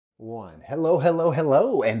One. Hello, hello,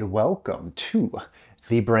 hello, and welcome to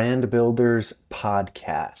the Brand Builders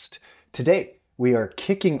Podcast. Today, we are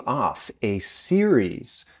kicking off a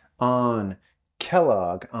series on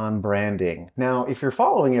Kellogg on branding. Now, if you're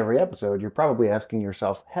following every episode, you're probably asking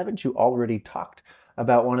yourself, haven't you already talked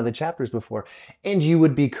about one of the chapters before? And you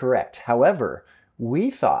would be correct. However,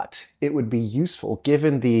 we thought it would be useful,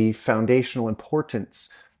 given the foundational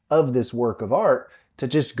importance of this work of art, to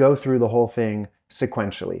just go through the whole thing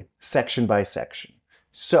sequentially, section by section.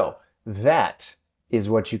 So that is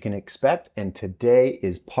what you can expect, and today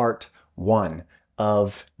is part one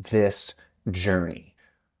of this journey.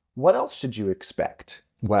 What else should you expect?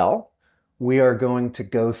 Well, we are going to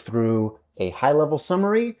go through a high-level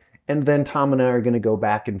summary, and then Tom and I are going to go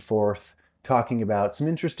back and forth talking about some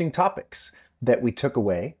interesting topics that we took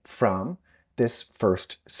away from this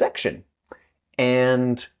first section.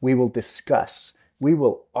 And we will discuss, we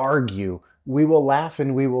will argue, we will laugh,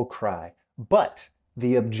 and we will cry. But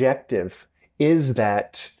the objective is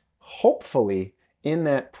that hopefully in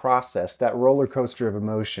that process, that roller coaster of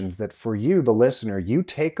emotions, that for you, the listener, you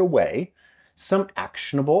take away some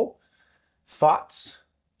actionable thoughts,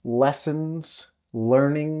 lessons,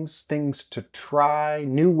 learnings, things to try,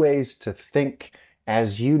 new ways to think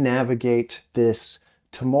as you navigate this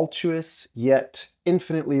tumultuous yet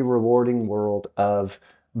infinitely rewarding world of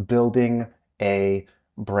building a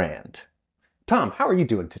brand. Tom, how are you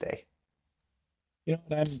doing today?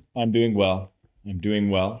 I'm doing well.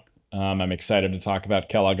 I'm excited to talk about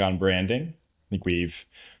Kellogg on branding. I think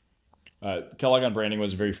Kellogg on branding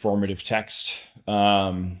was a very formative text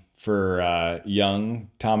for young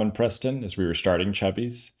Tom and Preston as we were starting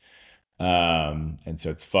Chubbies. And so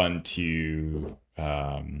it's fun to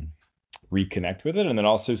reconnect with it, and then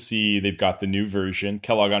also see they've got the new version,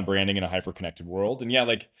 Kellogg on branding in a hyper-connected world. And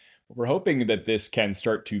we're hoping that this can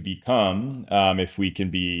start to become, if we can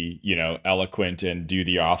be, eloquent and do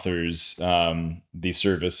the authors the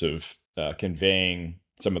service of conveying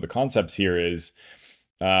some of the concepts here, is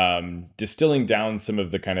distilling down some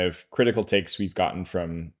of the kind of critical takes we've gotten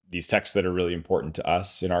from these texts that are really important to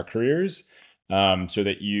us in our careers, so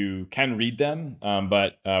that you can read them,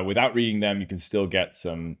 but without reading them, you can still get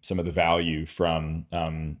some of the value from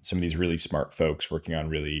some of these really smart folks working on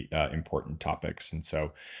really important topics. And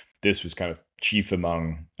so this was kind of chief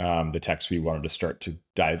among the texts we wanted to start to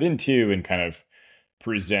dive into and kind of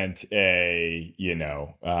present a,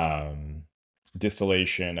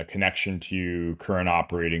 distillation, a connection to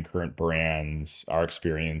current brands, our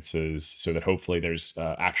experiences, so that hopefully there's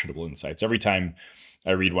actionable insights. Every time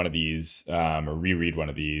I read one of these or reread one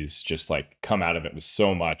of these, just like come out of it with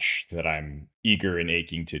so much that I'm eager and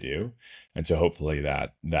aching to do. And so hopefully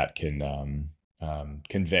that can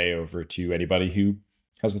convey over to anybody who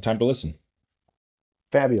has the time to listen.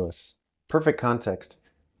 Fabulous. Perfect context.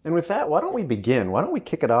 And with that, why don't we begin? Why don't we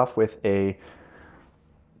kick it off with a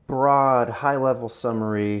broad, high-level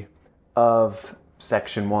summary of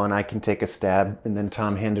section one? I can take a stab, and then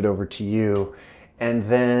Tom, hand it over to you. And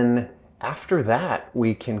then after that,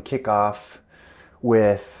 we can kick off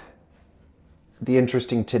with the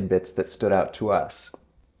interesting tidbits that stood out to us.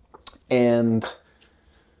 And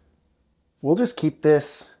we'll just keep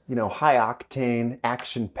this high octane,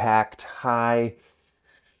 action packed, high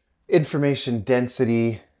information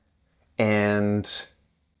density, and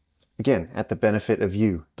again, at the benefit of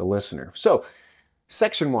you, the listener. So,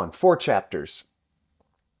 section one, 4 chapters,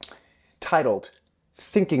 titled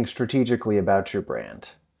Thinking Strategically About Your Brand.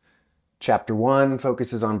 Chapter 1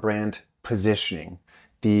 focuses on brand positioning,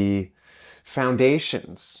 the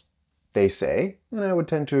foundations, they say, and I would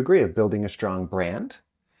tend to agree, of building a strong brand.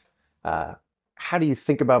 How do you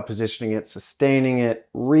think about positioning it, sustaining it,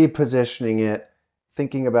 repositioning it,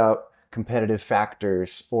 thinking about competitive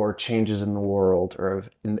factors or changes in the world or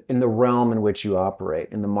in the realm in which you operate,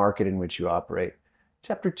 in the market in which you operate?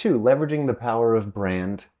 Chapter 2, leveraging the power of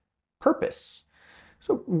brand purpose.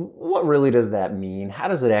 So what really does that mean? How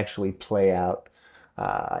does it actually play out?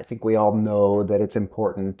 I think we all know that it's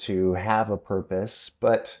important to have a purpose,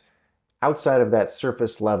 but outside of that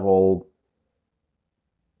surface level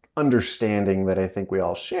understanding that I think we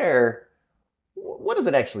all share, what does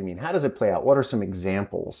it actually mean? How does it play out? What are some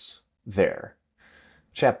examples there?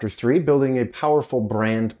 Chapter 3, building a powerful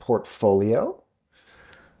brand portfolio.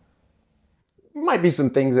 Might be some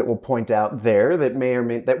things that we'll point out there that may or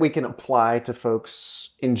may that we can apply to folks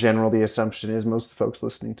in general. The assumption is most folks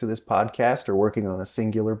listening to this podcast are working on a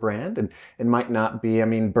singular brand, and it might not be.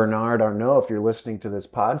 Bernard Arnault, if you're listening to this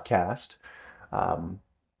podcast,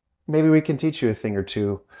 maybe we can teach you a thing or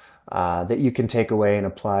two that you can take away and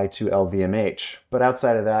apply to LVMH. But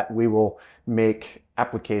outside of that, we will make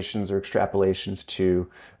applications or extrapolations to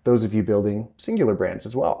those of you building singular brands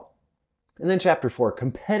as well. And then chapter 4,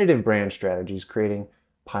 competitive brand strategies, creating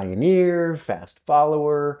pioneer, fast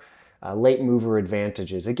follower, late mover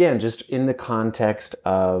advantages. Again, just in the context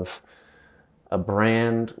of a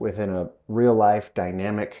brand within a real life,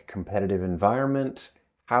 dynamic, competitive environment.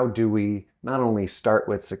 How do we not only start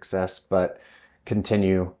with success, but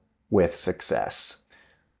continue with success?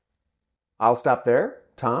 I'll stop there.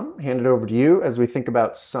 Tom, hand it over to you as we think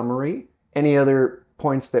about summary. Any other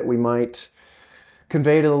points that we might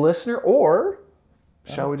convey to the listener, or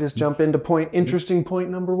shall we just jump into interesting point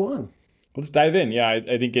number 1? Let's dive in. Yeah,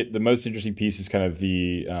 I think the most interesting piece is kind of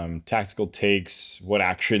the tactical takes, what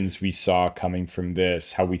actions we saw coming from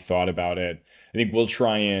this, how we thought about it. I think we'll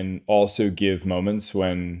try and also give moments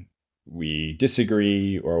when we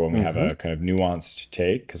disagree or when we have a kind of nuanced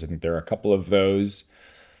take, because I think there are a couple of those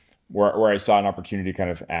where I saw an opportunity to kind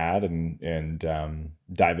of add and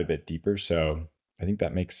dive a bit deeper. So I think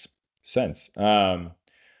that makes sense.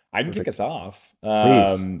 I can kick us off.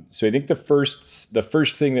 So I think the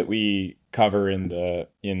first thing that we cover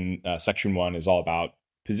in section 1 is all about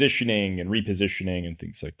positioning and repositioning and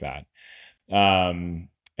things like that.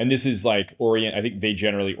 And this is like I think they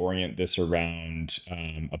generally orient this around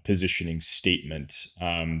a positioning statement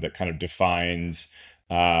that kind of defines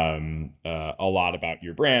a lot about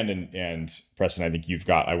your brand. And Preston, I think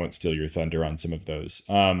I won't steal your thunder on some of those.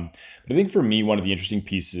 But I think for me, one of the interesting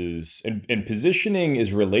pieces, and positioning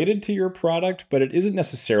is related to your product, but it isn't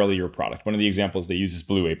necessarily your product. One of the examples they use is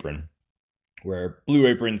Blue Apron, where Blue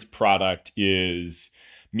Apron's product is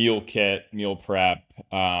meal kit, meal prep,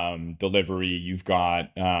 delivery. You've got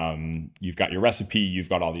your recipe, you've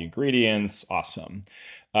got all the ingredients. Awesome.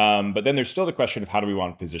 But then there's still the question of how do we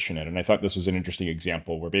want to position it? And I thought this was an interesting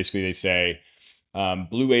example where basically they say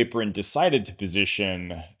Blue Apron decided to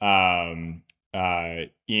position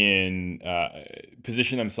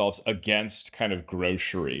position themselves against kind of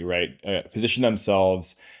grocery, right? Position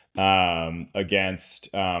themselves against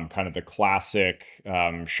kind of the classic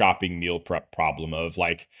shopping meal prep problem of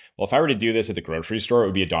like, well, if I were to do this at the grocery store, it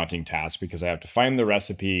would be a daunting task because I have to find the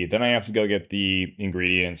recipe, then I have to go get the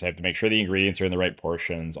ingredients, I have to make sure the ingredients are in the right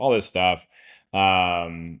portions, all this stuff.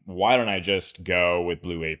 Why don't I just go with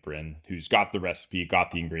Blue Apron, who's got the recipe,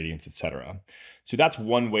 got the ingredients, etc. So that's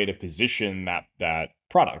one way to position that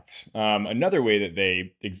product. Another way that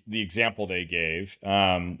the example they gave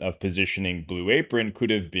of positioning Blue Apron could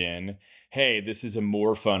have been, hey, this is a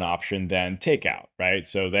more fun option than takeout, right?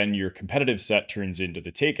 So then your competitive set turns into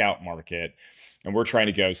the takeout market, and we're trying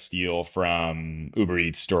to go steal from Uber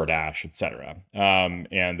Eats, DoorDash, etc.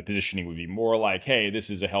 And the positioning would be more like, hey, this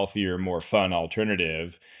is a healthier, more fun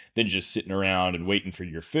alternative than just sitting around and waiting for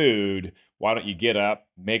your food. Why don't you get up,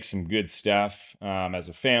 make some good stuff as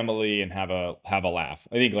a family, and have a laugh?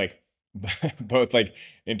 I think like both like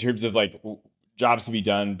in terms of like jobs to be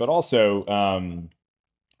done, but also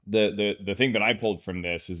the thing that I pulled from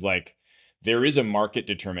this is like there is a market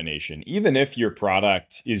determination. Even if your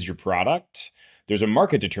product is your product, there's a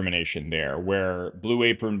market determination there where Blue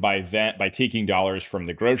Apron by taking dollars from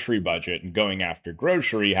the grocery budget and going after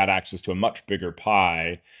grocery had access to a much bigger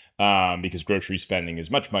pie because grocery spending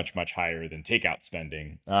is much, much, much higher than takeout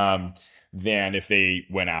spending than if they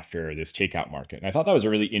went after this takeout market. And I thought that was a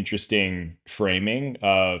really interesting framing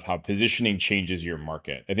of how positioning changes your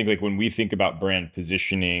market. I think like when we think about brand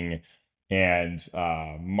positioning and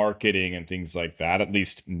marketing and things like that, at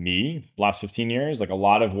least me, last 15 years, like a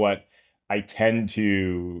lot of what I tend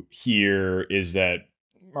to hear is that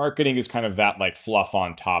marketing is kind of that like fluff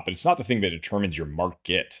on top, but it's not the thing that determines your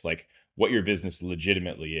market, like what your business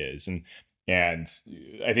legitimately is. And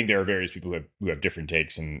I think there are various people who have different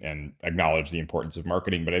takes and acknowledge the importance of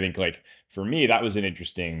marketing. But I think like for me, that was an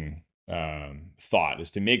interesting thought,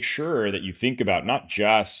 is to make sure that you think about not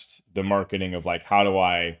just the marketing of like, how do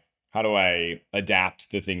I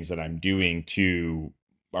adapt the things that I'm doing to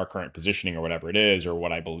our current positioning or whatever it is, or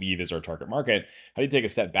what I believe is our target market. How do you take a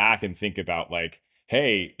step back and think about like,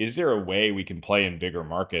 hey, is there a way we can play in bigger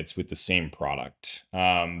markets with the same product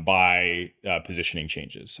by positioning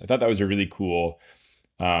changes? I thought that was a really cool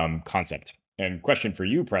concept. And question for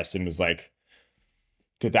you, Preston, was like,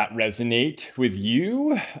 did that resonate with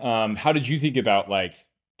you? How did you think about like,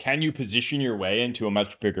 can you position your way into a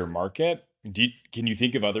much bigger market? Can you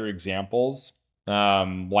think of other examples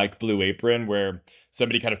like Blue Apron where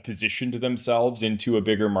somebody kind of positioned themselves into a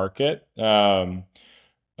bigger market?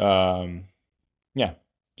 Yeah,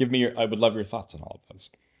 I would love your thoughts on all of those.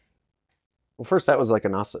 Well, first, that was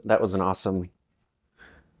an awesome,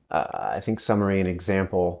 I think, summary and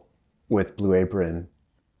example with Blue Apron,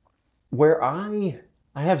 where I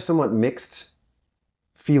have somewhat mixed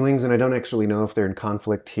feelings, and I don't actually know if they're in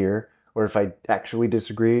conflict here or if I actually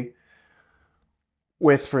disagree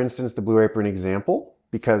with, for instance, the Blue Apron example,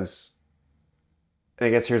 because, and I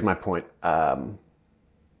guess here's my point.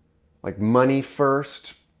 Like money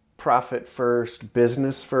first, profit first,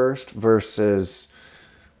 business first, versus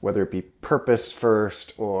whether it be purpose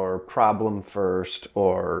first or problem first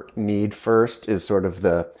or need first is sort of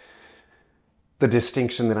the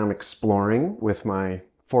distinction that I'm exploring with my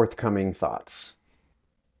forthcoming thoughts.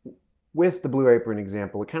 With the Blue Apron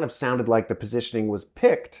example, it kind of sounded like the positioning was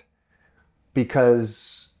picked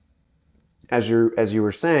because, as you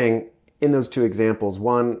were saying, in those two examples,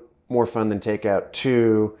 one, more fun than takeout,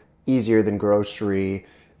 two, easier than grocery.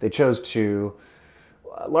 They chose to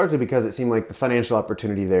largely because it seemed like the financial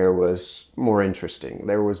opportunity there was more interesting.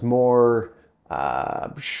 There was more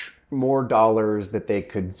dollars that they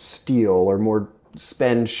could steal, or more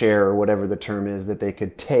spend share, or whatever the term is, that they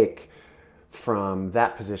could take from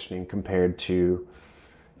that positioning compared to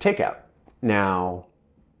takeout. Now,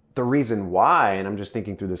 the reason why, and I'm just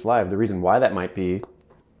thinking through this live, the reason why that might be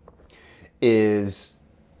is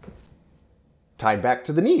tied back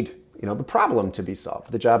to the need, the problem to be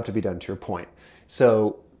solved, the job to be done, to your point.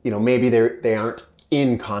 So, maybe they aren't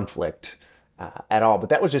in conflict at all, but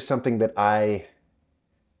that was just something that I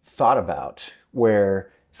thought about,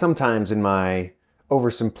 where sometimes in my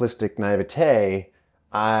oversimplistic naivete,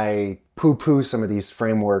 I poo-poo some of these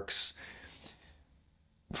frameworks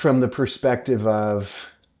from the perspective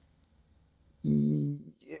of,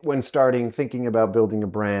 when thinking about building a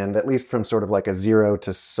brand, at least from sort of like a 0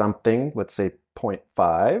 to something, let's say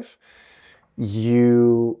 0.5,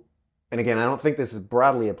 and again, I don't think this is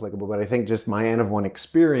broadly applicable, but I think just my N of 1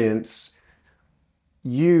 experience,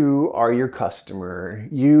 you are your customer,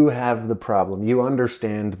 you have the problem, you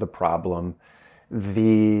understand the problem.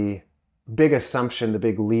 The big assumption, the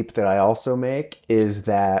big leap that I also make is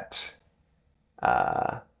that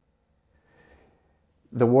the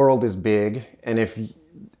world is big, and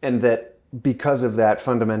that because of that,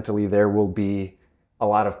 fundamentally, there will be a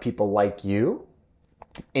lot of people like you,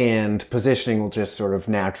 and positioning will just sort of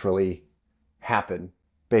naturally happen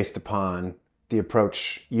based upon the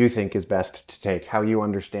approach you think is best to take, how you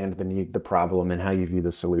understand the need, the problem, and how you view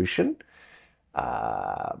the solution.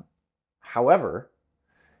 However,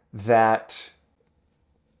 that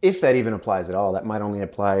if that even applies at all, that might only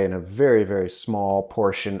apply in a very, very small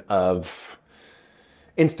portion of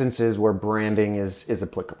instances where branding is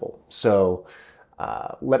applicable. So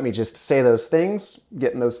let me just say those things,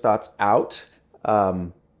 getting those thoughts out.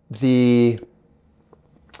 So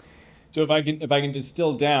if I can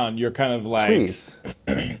distill down, you're kind of like, Please.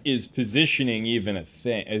 Is positioning even a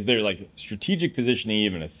thing? Is there like strategic positioning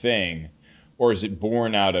even a thing? Or is it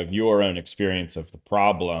born out of your own experience of the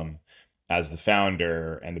problem as the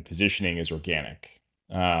founder, and the positioning is organic?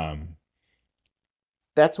 That's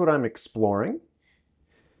what I'm exploring.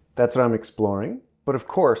 But of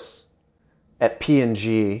course, at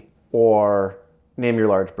P&G or name your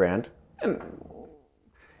large brand, and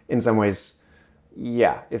in some ways,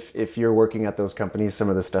 yeah, if you're working at those companies, some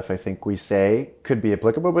of the stuff I think we say could be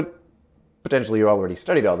applicable, but potentially you already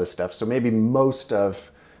studied all this stuff. So maybe most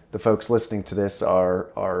of the folks listening to this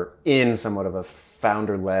are in somewhat of a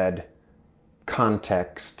founder-led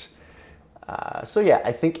context. So yeah,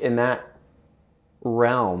 I think in that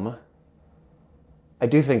realm, I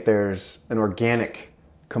do think there's an organic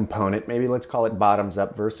component. Maybe let's call it bottoms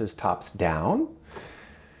up versus tops down.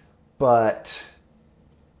 But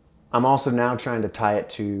I'm also now trying to tie it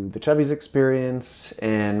to the Chubby's experience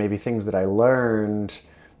and maybe things that I learned,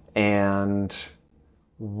 and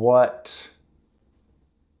what,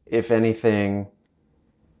 if anything,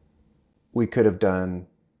 we could have done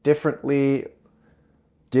differently.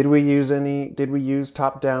 Did we use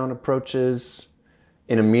top-down approaches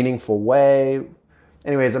in a meaningful way?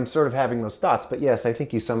 Anyways, I'm sort of having those thoughts, but yes, I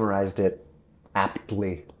think you summarized it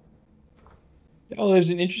aptly. Oh, there's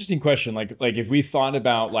an interesting question. Like if we thought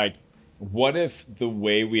about, like, what if the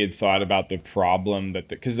way we had thought about the problem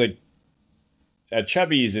because like at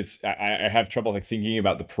Chubby's, I have trouble like thinking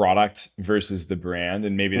about the product versus the brand,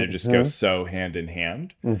 and maybe they just go so hand in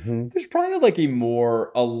hand. Mm-hmm. There's probably like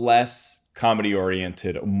a less comedy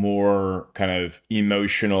oriented, more kind of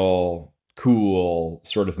emotional, cool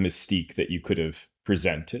sort of mystique that you could have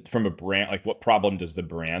presented from a brand. Like, what problem does the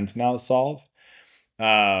brand now solve?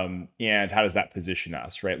 And how does that position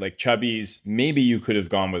us, right? Like Chubby's, maybe you could have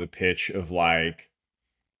gone with a pitch of like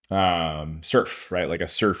surf, right? Like a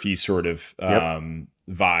surfy sort of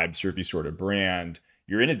vibe, surfy sort of brand.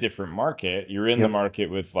 you're in a different market. You're in the Yep. market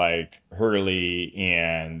with like Hurley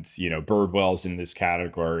and, Birdwell's in this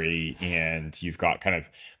category. And you've got kind of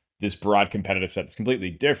this broad competitive set that's completely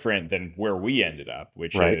different than where we ended up,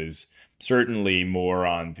 which Right. is certainly more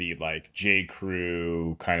on the like J.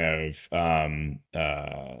 Crew kind of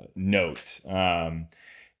note.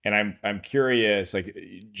 And I'm curious, like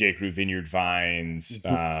J. Crew, Vineyard Vines,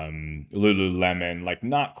 Hmm. Lululemon, like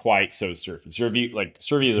not quite so surfy. Surfy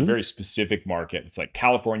is a Hmm. very specific market. It's like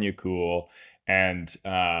California cool, and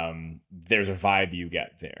there's a vibe you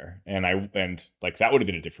get there. And like that would have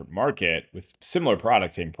been a different market with similar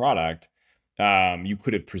product, same product. You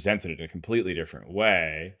could have presented it in a completely different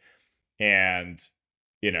way. And,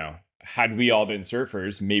 had we all been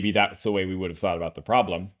surfers, maybe that's the way we would have thought about the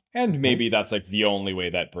problem. And Right. maybe that's like the only way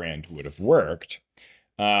that brand would have worked.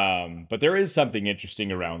 But there is something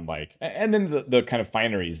interesting around like, and then the kind of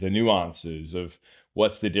fineries, the nuances of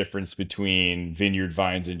what's the difference between Vineyard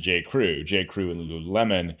Vines and J. Crew and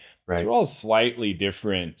Lululemon. Those are Right. all slightly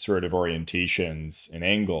different sort of orientations and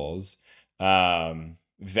angles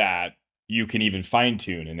that you can even fine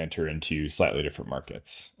tune and enter into slightly different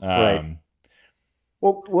markets. Right.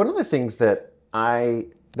 Well, one of the things that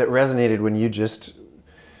resonated when you just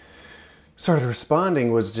started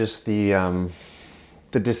responding was just the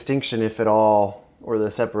distinction, if at all, or the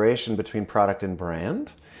separation between product and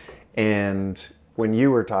brand. And when you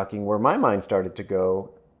were talking, where my mind started to go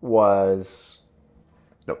was,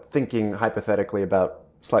 thinking hypothetically about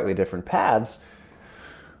slightly different paths.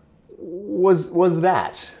 Was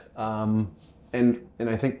that, and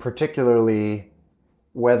I think particularly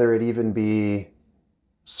whether it even be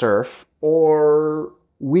surf or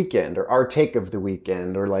weekend or our take of the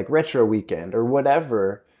weekend or like retro weekend or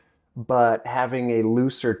whatever, but having a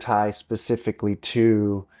looser tie specifically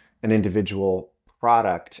to an individual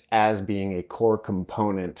product as being a core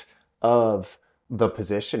component of the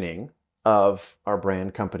positioning of our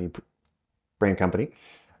brand company.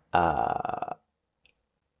 uh,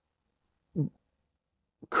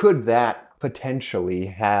 could that potentially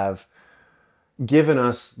have given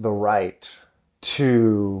us the right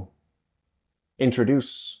to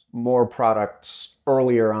introduce more products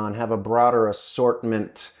earlier on, have a broader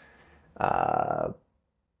assortment? Uh,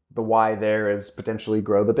 the why there is potentially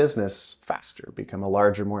grow the business faster, become a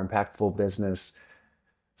larger, more impactful business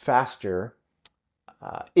faster.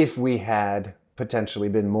 If we had potentially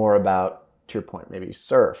been more about, to your point, maybe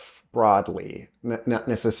surf broadly, not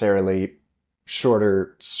necessarily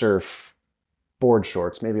shorter surf board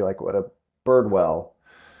shorts, maybe like what a Birdwell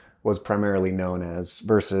was primarily known as,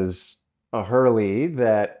 versus a Hurley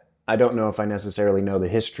that I don't know if I necessarily know the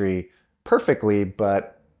history perfectly,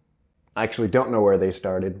 but I actually don't know where they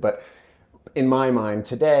started. But in my mind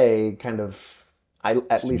today, kind of,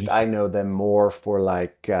 at least I know them more for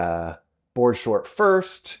like board short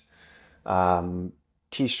first, um,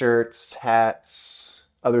 t-shirts, hats,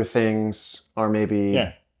 other things are maybe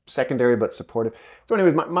Yeah. secondary but supportive. So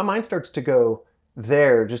anyways, my mind starts to go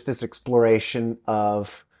there, just this exploration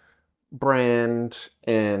of brand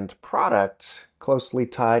and product, closely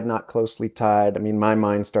tied, not closely tied. I mean, my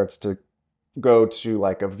mind starts to go to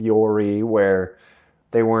like a Viore where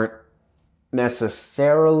they weren't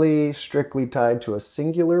necessarily strictly tied to a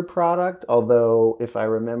singular product, although if I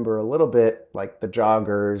remember a little bit, like the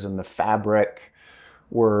joggers and the fabric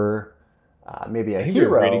were maybe a I think they're a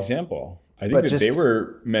great hero, example. I think but that they just,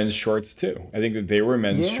 were men's shorts too. I think that they were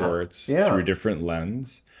men's yeah, shorts through yeah. a different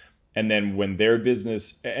lens. And then when they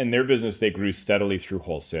grew steadily through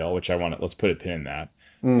wholesale, which let's put a pin in that.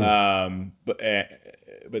 Mm,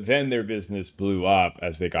 But then their business blew up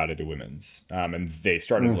as they got into women's, and they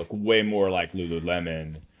started to mm, look way more like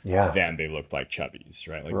Lululemon yeah, than they looked like Chubbies,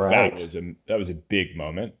 right? Like right. that was a big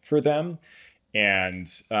moment for them, and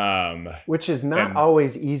Which is not and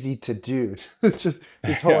always easy to do. It's just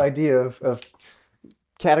this whole yeah. idea of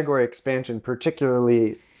category expansion,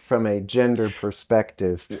 particularly from a gender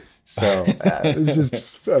perspective. So it's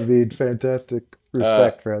just, I mean, fantastic uh,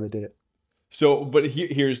 respect for how they did it. So, but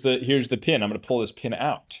here's the pin. I'm going to pull this pin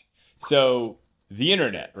out. So the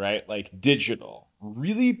internet, right? Like digital,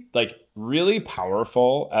 really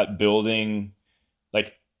powerful at building.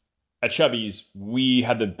 Like at Chubby's, we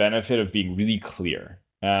had the benefit of being really clear.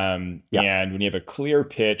 Yeah. And when you have a clear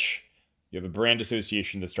pitch, you have a brand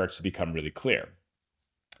association that starts to become really clear.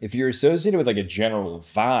 If you're associated with like a general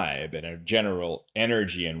vibe and a general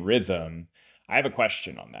energy and rhythm, I have a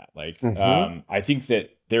question on that. Like, Mm-hmm. I think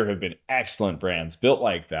that there have been excellent brands built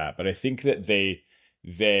like that, but I think that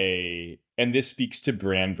and this speaks to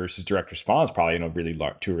brand versus direct response, probably to a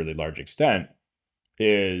really large extent.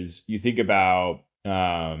 Is you think about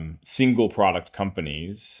single product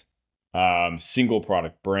companies single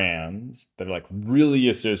product brands that are like really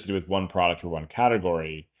associated with one product or one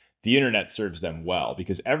category, the internet serves them well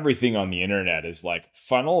because everything on the internet is like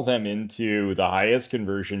funnel them into the highest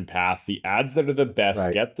conversion path, the ads that are the best,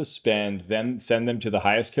 Right. get the spend, then send them to the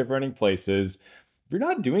highest converting places. If you're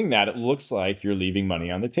not doing that, it looks like you're leaving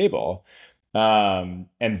money on the table. And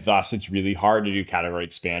thus, it's really hard to do category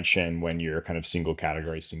expansion when you're kind of single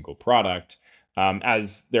category, single product,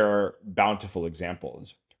 as there are bountiful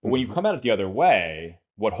examples. But when you Mhm. come at it the other way,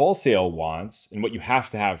 what wholesale wants and what you have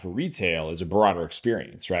to have for retail is a broader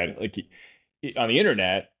experience, right? Like on the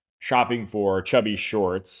internet, shopping for chubby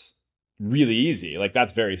shorts, really easy. Like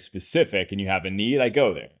that's very specific and you have a need, I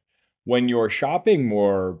go there. When you're shopping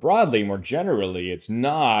more broadly, more generally, it's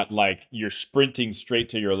not like you're sprinting straight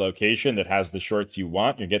to your location that has the shorts you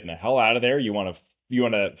want. You're getting the hell out of there. You want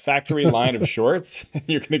a factory line of shorts.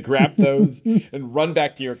 You're going to grab those and run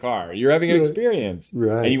back to your car. You're having an Right. experience, and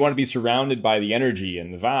you want Right. to be surrounded by the energy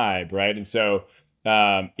and the vibe, right? And so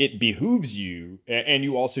it behooves you, and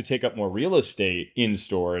you also take up more real estate in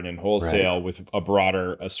store and in Right. wholesale with a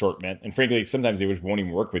broader assortment. And frankly, sometimes they just won't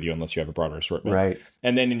even work with you unless you have a broader assortment. Right.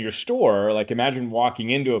 And then in your store, like imagine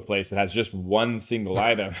walking into a place that has just one single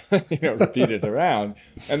item, repeated around.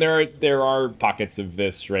 And there are pockets of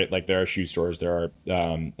this, right? Like there are shoe stores, there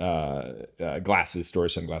are glasses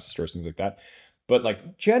stores, sunglasses stores, things like that. But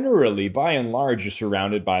like generally, by and large, you're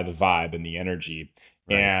surrounded by the vibe and the energy,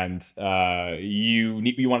 Right. and you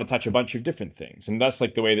want to touch a bunch of different things, and thus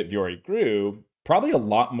like the way that Viore grew, probably a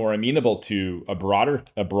lot more amenable to a broader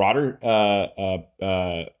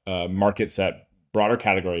market set, broader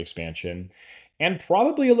category expansion, and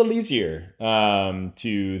probably a little easier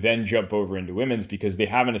to then jump over into women's because they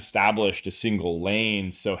haven't established a single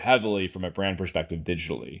lane so heavily from a brand perspective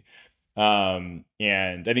digitally. And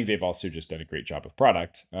I think they've also just done a great job with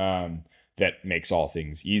product that makes all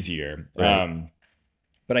things easier. Right.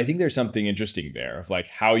 But I think there's something interesting there of like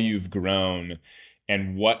how you've grown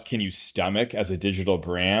and what can you stomach as a digital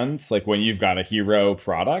brand. Like when you've got a hero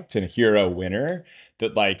product and a hero winner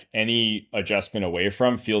that like any adjustment away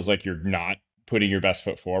from feels like you're not putting your best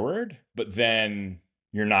foot forward, but then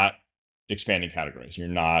you're not expanding categories. You're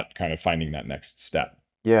not kind of finding that next step.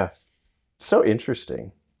 Yeah. So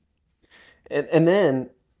interesting. And then,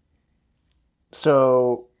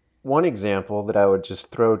 so one example that I would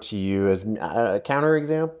just throw to you as a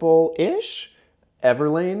counterexample ish,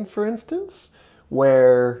 Everlane, for instance,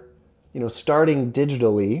 where, starting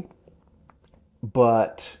digitally,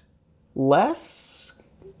 but less,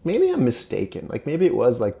 maybe I'm mistaken. Like maybe it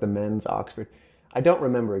was like the men's Oxford. I don't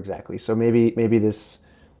remember exactly. So maybe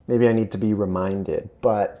I need to be reminded.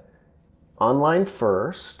 But online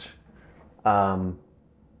first, um,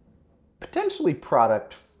 potentially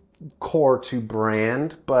product core to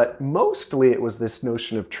brand, but mostly it was this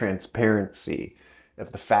notion of transparency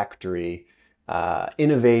of the factory,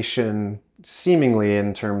 innovation, seemingly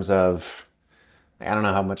in terms of, I don't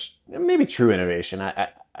know how much, maybe true innovation.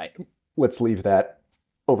 Let's leave that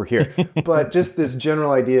over here. But just this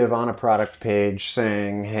general idea of on a product page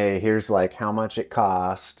saying, hey, here's like how much it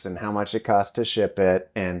costs and how much it costs to ship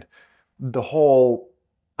it. And the whole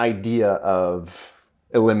idea of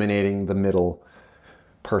eliminating the middle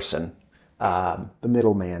person, the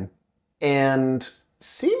middleman. And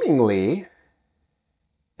seemingly,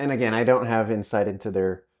 and again, I don't have insight into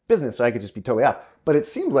their business, so I could just be totally off, but it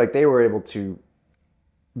seems like they were able to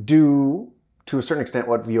do, to a certain extent,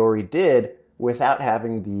 what Viore did without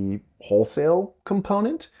having the wholesale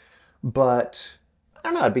component. But I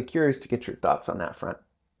don't know, I'd be curious to get your thoughts on that front.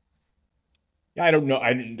 Yeah, I don't know.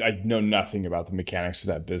 I know nothing about the mechanics of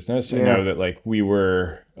that business. I know Yeah. that like we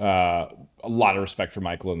were a lot of respect for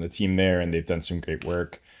Michael and the team there, and they've done some great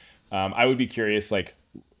work. I would be curious, like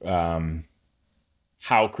um,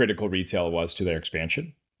 how critical retail was to their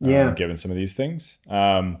expansion, Yeah. given some of these things.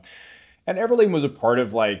 And Everlane was a part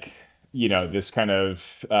of like this kind of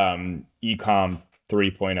ecom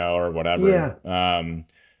 3.0 or whatever, Yeah.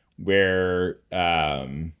 where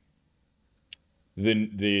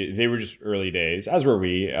they were just early days, as were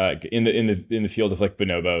we, in the field of like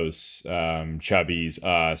bonobos, chubbies,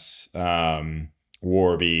 us,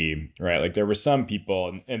 Warby, right? Like there were some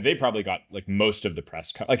people, and they probably got like most of the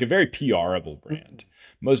press, like a very PRable brand,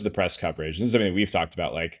 most of the press coverage. This is something that we've talked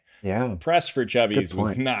about, like. Yeah. The press for Good chubbies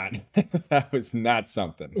was point. not that was not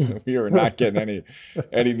something. We were not getting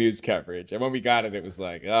any news coverage. And when we got it, it was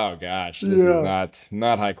like, oh gosh, this is Yeah.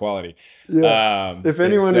 not high quality. Yeah. And so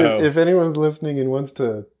If anyone's listening and wants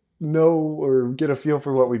to know or get a feel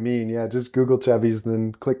for what we mean, yeah, just Google Chubbies,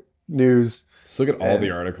 then click news. just look at all the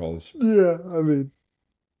And articles. yeah, I mean,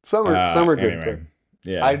 some are good, Anyway, but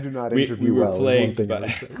Yeah. I do not We interview were well is one plagued thing I by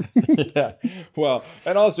would say. yeah. Well,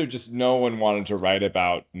 and also just no one wanted to write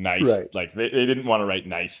about nice, Right. like they didn't want to write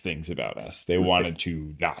nice things about us. They wanted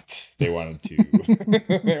to not. They wanted to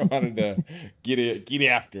they wanted to get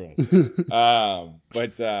after us.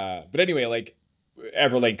 But anyway, like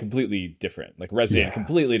Everlane completely different, like resonated Yeah,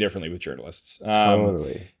 completely differently with journalists.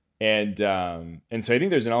 totally. And so I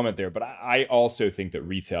think there's an element there, but I also think that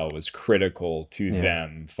retail was critical to Yeah.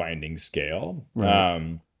 them finding scale.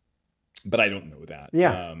 Right. But I don't know that.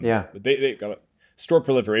 Yeah. Yeah. But they got store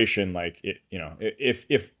proliferation, like it, you know,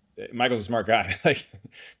 if Michael's a smart guy, like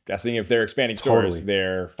guessing if they're expanding stores, Totally.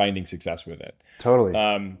 they're finding success with it. Totally.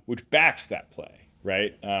 Which backs that play,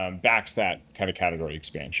 right? Backs that kind of category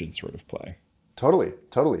expansion sort of play. Totally.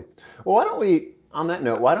 Totally. Well, why don't we, on that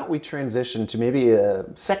note, why don't we transition to maybe a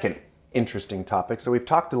second interesting topic? So we've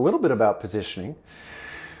talked a little bit about positioning.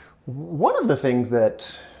 One of the things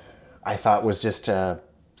that I thought was just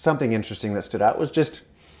something interesting that stood out was just,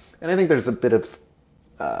 and I think there's a bit of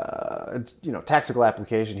tactical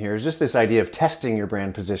application here, is just this idea of testing your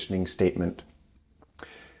brand positioning statement.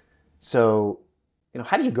 So,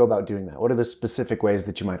 how do you go about doing that? What are the specific ways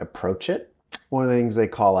that you might approach it? One of the things they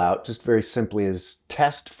call out just very simply is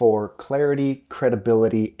test for clarity,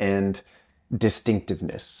 credibility, and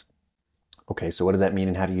distinctiveness. Okay, so what does that mean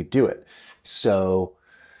and how do you do it? So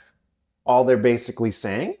all they're basically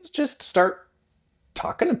saying is just start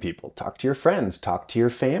talking to people, talk to your friends, talk to your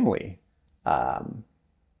family.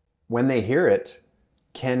 When they hear it,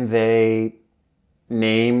 can they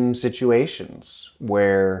name situations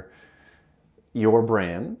where your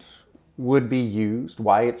brand would be used,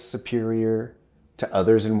 why it's superior to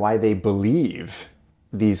others, and why they believe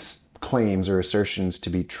these claims or assertions to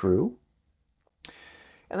be true?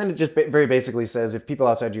 And then it just very basically says if people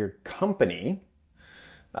outside your company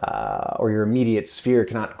or your immediate sphere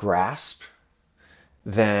cannot grasp,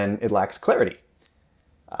 then it lacks clarity.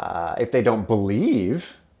 If they don't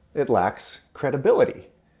believe, it lacks credibility.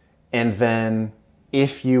 And then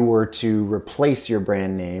if you were to replace your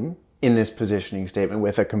brand name in this positioning statement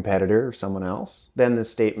with a competitor or someone else, then the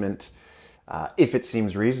statement, if it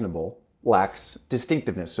seems reasonable, lacks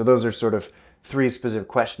distinctiveness. So those are sort of three specific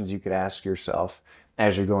questions you could ask yourself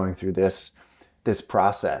as you're going through this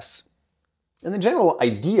process. And the general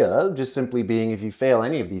idea, just simply being if you fail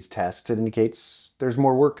any of these tests, it indicates there's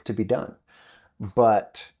more work to be done.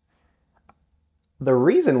 But the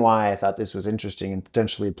reason why I thought this was interesting and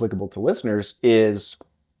potentially applicable to listeners is,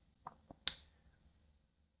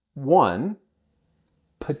 one,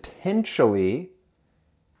 potentially,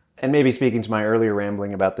 and maybe speaking to my earlier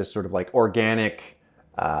rambling about this sort of like organic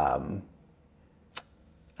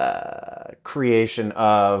creation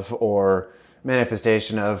of or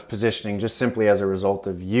manifestation of positioning just simply as a result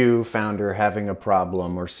of you, founder, having a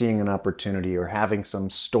problem or seeing an opportunity or having some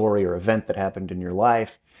story or event that happened in your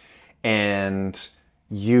life, and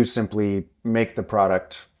you simply make the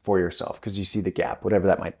product for yourself because you see the gap, whatever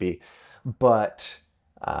that might be. But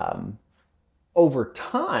over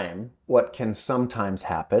time, what can sometimes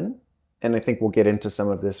happen, and I think we'll get into some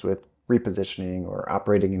of this with repositioning or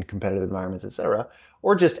operating in competitive environments, etc.,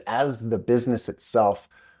 or just as the business itself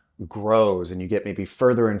grows and you get maybe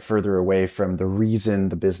further and further away from the reason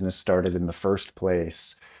the business started in the first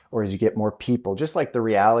place, or as you get more people, just like the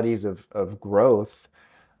realities of growth,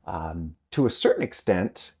 to a certain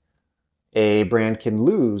extent, a brand can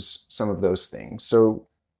lose some of those things. So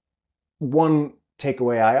one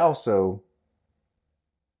takeaway I also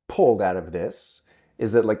pulled out of this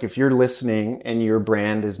is that, like, if you're listening and your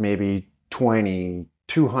brand is maybe 20,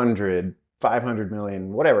 200, 500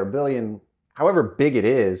 million, whatever, billion, however big it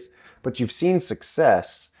is, but you've seen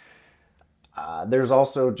success, there's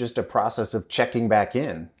also just a process of checking back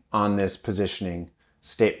in on this positioning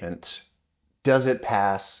statement. Does it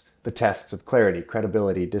pass the tests of clarity,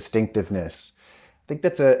 credibility, distinctiveness? I think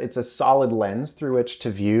it's a solid lens through which to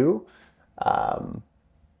view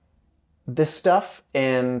this stuff.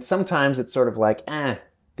 And sometimes it's sort of like,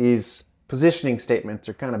 these positioning statements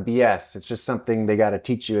are kind of BS. It's just something they got to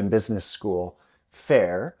teach you in business school.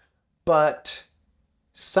 Fair. But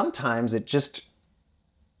sometimes it just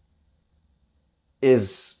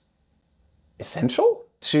is essential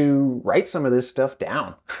to write some of this stuff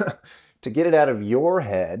down, to get it out of your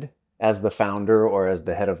head as the founder or as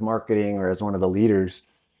the head of marketing or as one of the leaders,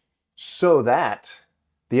 so that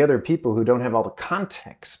the other people who don't have all the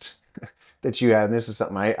context that you have, and this is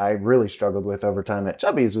something I really struggled with over time at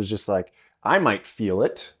Chubby's, was just like, I might feel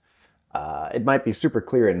it. It might be super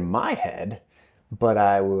clear in my head, but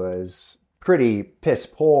I was pretty piss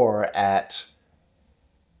poor at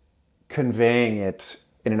conveying it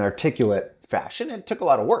in an articulate fashion. It took a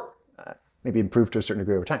lot of work. maybe improve to a certain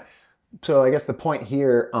degree over time. So I guess the point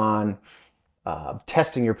here on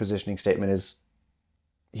testing your positioning statement is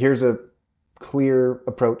here's a clear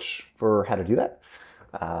approach for how to do that.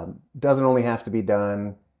 Doesn't only have to be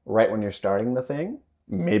done right when you're starting the thing.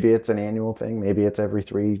 Maybe it's an annual thing. Maybe it's every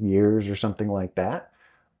 3 years or something like that.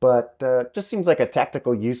 But just seems like a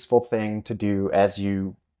tactical, useful thing to do as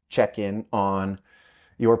you check in on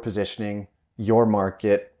your positioning, your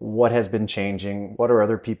market, what has been changing, what are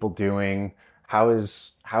other people doing,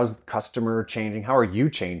 how's the customer changing, how are you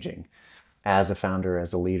changing as a founder,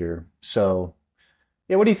 as a leader. So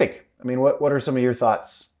yeah, what do you think? I mean, what are some of your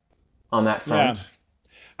thoughts on that Yeah. front?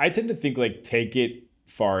 I tend to think like take it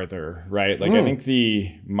farther, right? Like I Mm,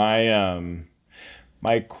 think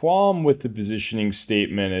my qualm with the positioning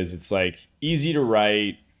statement is it's like easy to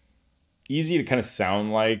write, easy to kind of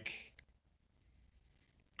sound like,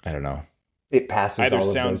 I don't know, it passes either all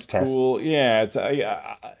of sounds those tests. cool. Yeah, it's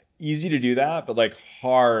easy to do that, but like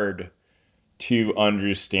hard to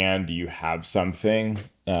understand you have something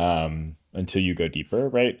until you go deeper,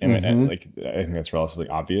 right? And Mm-hmm. like I think that's relatively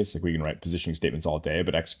obvious. Like we can write positioning statements all day,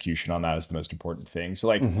 but execution on that is the most important thing. So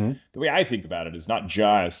like Mm-hmm. the way I think about it is not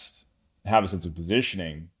just have a sense of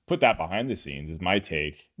positioning, put that behind the scenes is my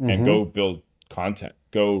take, and Mm-hmm. go build content,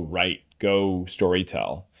 go write, go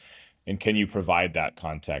storytell. And can you provide that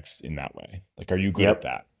context in that way? Like, are you good at Yep.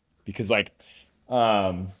 that? Because like,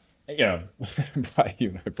 um, you know, probably you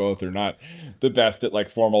and I both are not the best at like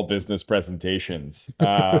formal business presentations,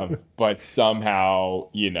 but somehow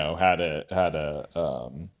had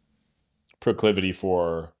a proclivity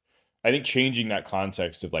for, I think, changing that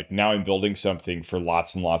context of like now I'm building something for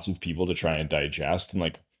lots and lots of people to try and digest, and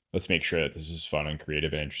like let's make sure that this is fun and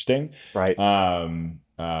creative and interesting. Right.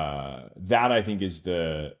 That I think is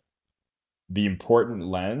the important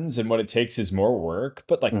lens, and what it takes is more work,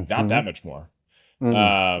 but like not Mm-hmm. that much more. Mm.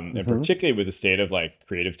 And Mm-hmm. particularly with the state of like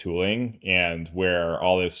creative tooling and where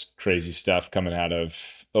all this crazy stuff coming out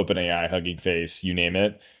of OpenAI, Hugging Face, you name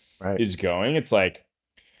it, Right. is going. It's like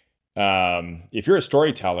if you're a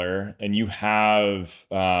storyteller and you're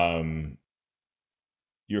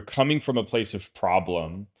coming from a place of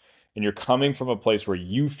problem and you're coming from a place where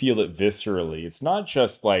you feel it viscerally, it's not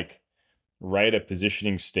just like write a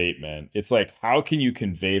positioning statement. It's like, how can you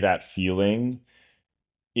convey that feeling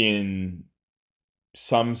in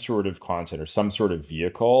some sort of content or some sort of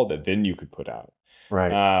vehicle that then you could put out?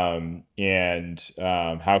 Right. How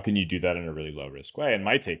can you do that in a really low risk way? And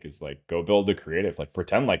my take is like, go build the creative, like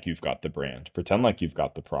pretend like you've got the brand, pretend like you've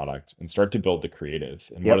got the product, and start to build the creative.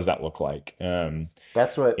 And what does Yep. that look like?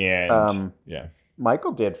 That's what And yeah,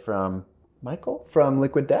 Michael did from Michael from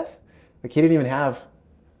Liquid Death. Like he didn't even have a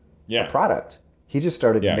yeah, product. He just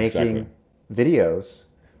started yeah, exactly, making videos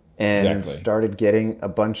and exactly. started getting a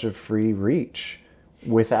bunch of free reach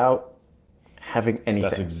without having That's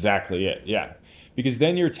anything. exactly it. Yeah. Because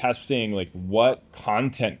then you're testing like what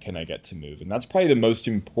content can I get to move? And that's probably the most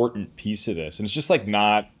important piece of this. And it's just like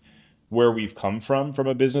not where we've come from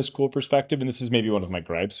a business school perspective. And this is maybe one of my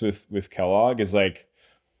gripes with Kellogg is like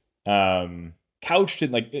couched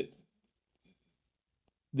in like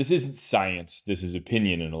this isn't science. This is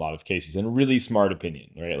opinion in a lot of cases, and really smart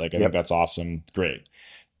opinion, right? Like I think Yep. that's awesome, great.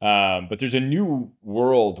 But there's a new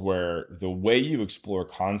world where the way you explore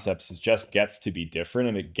concepts is just gets to be different,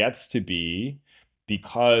 and it gets to be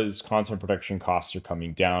because content production costs are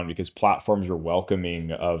coming down, because platforms are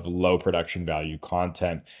welcoming of low production value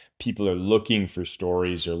content. People are looking for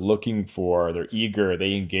stories, they're eager,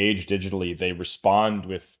 they engage digitally, they respond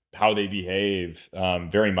with how they behave,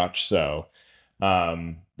 very much so.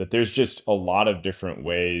 That there's just a lot of different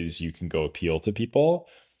ways you can go appeal to people.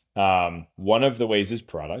 One of the ways is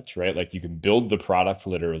product, right? Like you can build the product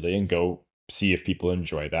literally and go see if people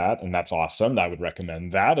enjoy that. And that's awesome. I would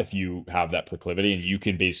recommend that if you have that proclivity and you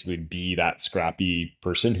can basically be that scrappy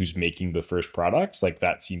person who's making the first products. Like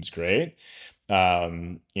that seems great.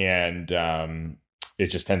 And it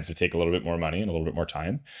just tends to take a little bit more money and a little bit more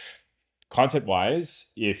time. Content wise,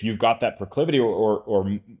 if you've got that proclivity,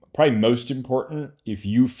 or probably most important, if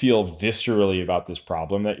you feel viscerally about this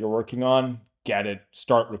problem that you're working on, get it,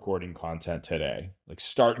 start recording content today. Like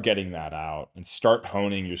start getting that out and start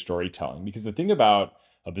honing your storytelling. Because the thing about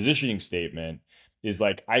a positioning statement is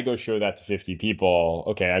like, I go show that to 50 people.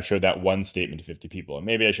 Okay, I've showed that one statement to 50 people. And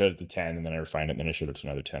maybe I showed it to 10 and then I refined it and then I showed it to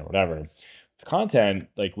another 10, whatever. With content,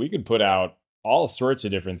 like we could put out all sorts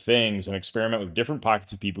of different things and experiment with different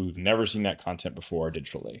pockets of people who've never seen that content before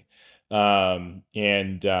digitally. Um,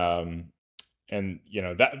 and um, and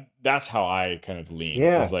that's how I kind of lean, is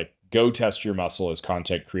Yeah. like go test your muscle as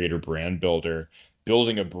content creator, brand builder,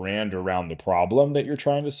 building a brand around the problem that you're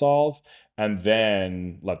trying to solve, and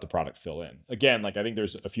then let the product fill in. Again, like I think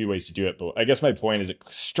there's a few ways to do it, but I guess my point is it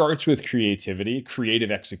starts with creativity,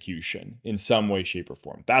 creative execution in some way, shape, or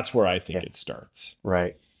form. That's where I think it starts.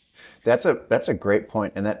 Right. That's a great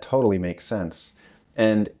point, and that totally makes sense.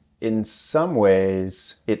 And in some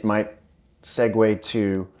ways, it might segue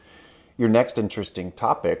to your next interesting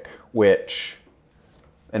topic, which,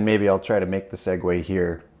 and maybe I'll try to make the segue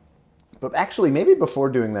here. But actually, maybe before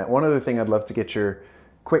doing that, one other thing I'd love to get your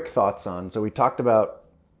quick thoughts on. So we talked about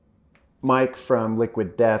Mike from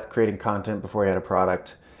Liquid Death creating content before he had a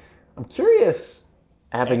product. I'm curious,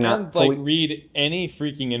 having not fully... read any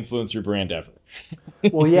freaking influencer brand ever.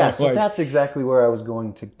 Well, yeah, so that's exactly where I was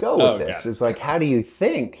going to go with this. It's like, how do you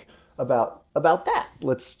think about that?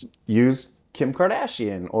 Let's use Kim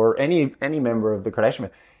Kardashian or any member of the Kardashian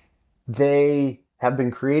family. They have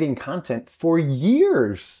been creating content for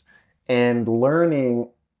years and learning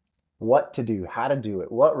what to do, how to do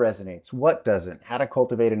it, what resonates, what doesn't, how to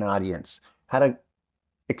cultivate an audience, how to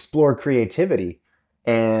explore creativity.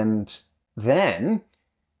 And then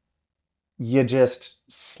you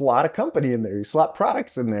just slot a company in there, you slot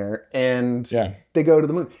products in there, and they go to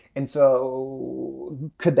the moon. And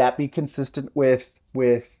so could that be consistent with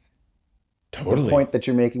the point that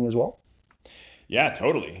you're making as well? Yeah,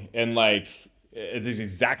 totally. And like, it is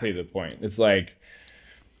exactly the point. It's like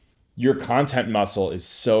your content muscle is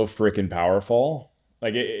so freaking powerful.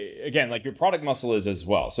 Like, again, like your product muscle is as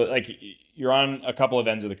well. So like you're on a couple of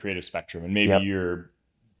ends of the creative spectrum, and maybe you're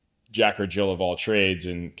Jack or Jill of all trades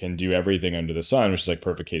and can do everything under the sun, which is like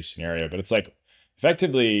perfect case scenario. But it's like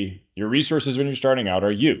effectively your resources when you're starting out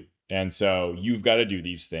are you. And so you've got to do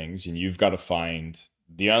these things, and you've got to find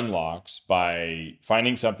the unlocks by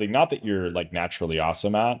finding something not that you're like naturally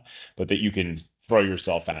awesome at, but that you can throw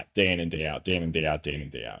yourself at day in and day out, day in and day out, day in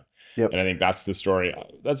and day out. And I think that's the story.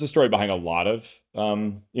 That's the story behind a lot of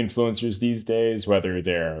influencers these days, whether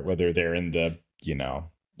they're in the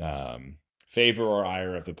favor or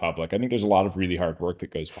ire of the public. I think there's a lot of really hard work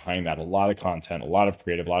that goes behind that. A lot of content, a lot of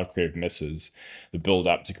creative misses that build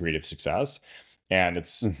up to creative success. And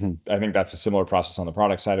it's, I think that's a similar process on the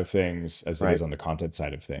product side of things as it is on the content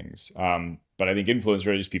side of things. But I think influencers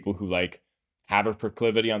are just people who like have a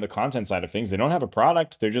proclivity on the content side of things. They don't have a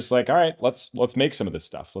product. They're just like, all right, let's make some of this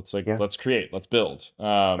stuff. Let's create, let's build.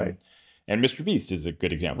 And Mr. Beast is a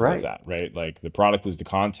good example of that, right? Like the product is the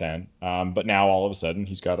content. But now all of a sudden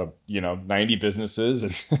he's got 90 businesses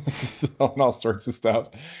and selling all sorts of stuff.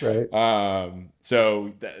 Right.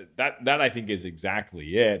 So that I think is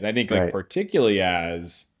exactly it. And I think like particularly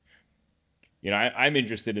as, I'm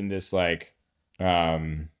interested in this like,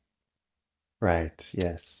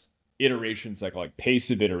 iteration cycle, like pace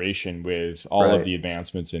of iteration with all of the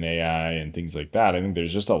advancements in AI and things like that. I think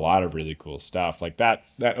there's just a lot of really cool stuff. Like that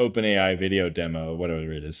open AI video demo,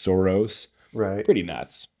 whatever it is, Soros. Right. Pretty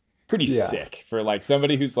nuts. Pretty sick for like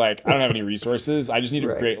somebody who's like, I don't have any resources. I just need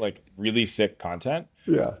to create like really sick content.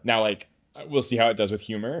 Yeah. Now, like, we'll see how it does with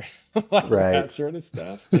humor, like that sort of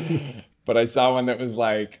stuff. But I saw one that was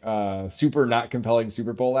like super not compelling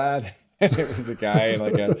Super Bowl ad. It was a guy in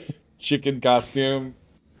like a chicken costume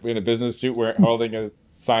in a business suit holding a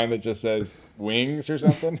sign that just says wings or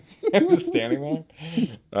something and just standing there.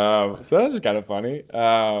 So that was kind of funny.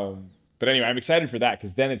 But anyway, I'm excited for that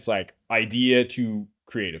because then it's like idea to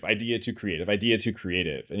creative, idea to creative, idea to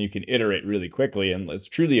creative. And you can iterate really quickly, and it's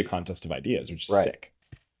truly a contest of ideas, which is sick.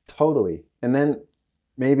 Totally. And then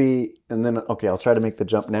okay, I'll try to make the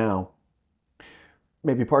jump now.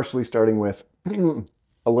 Maybe partially starting with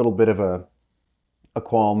a little bit of a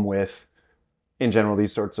qualm with, in general,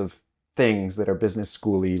 these sorts of things that are business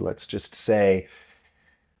schooly, let's just say,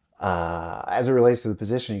 as it relates to the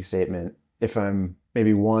positioning statement, if I'm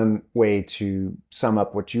maybe one way to sum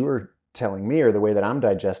up what you were telling me or the way that I'm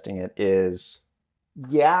digesting it is,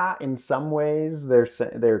 in some ways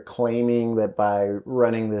they're claiming that by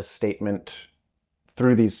running this statement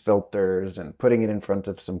through these filters and putting it in front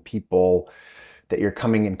of some people that you're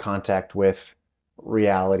coming in contact with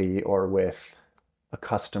reality or with a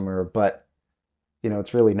customer, but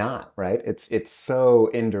it's really not, right? It's so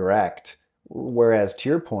indirect. Whereas to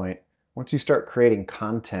your point, once you start creating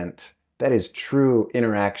content, that is true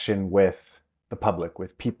interaction with the public,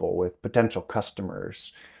 with people, with potential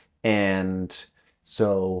customers. And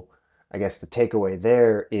so I guess the takeaway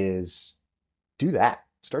there is do that.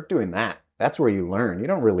 Start doing that. That's where you learn. You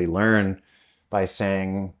don't really learn by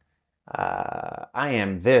saying, I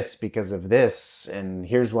am this because of this, and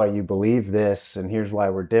here's why you believe this, and here's why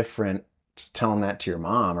we're different. Just telling that to your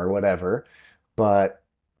mom or whatever, but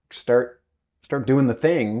start doing the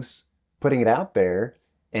things, putting it out there,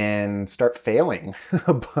 and start failing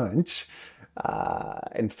a bunch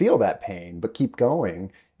and feel that pain, but keep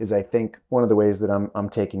going is, I think, one of the ways that I'm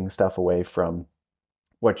taking stuff away from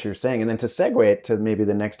what you're saying. And then to segue it to maybe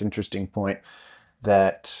the next interesting point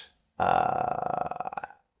that that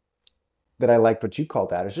I liked what you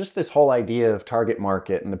called out is just this whole idea of target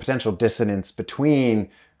market and the potential dissonance between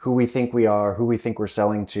who we think we are, who we think we're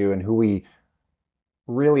selling to, and who we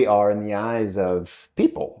really are in the eyes of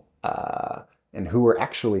people, and who we're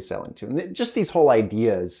actually selling to. And just these whole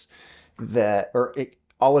ideas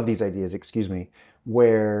all of these ideas, excuse me,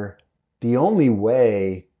 where the only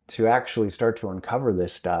way to actually start to uncover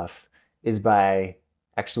this stuff is by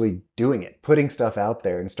actually doing it, putting stuff out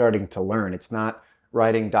there and starting to learn. It's not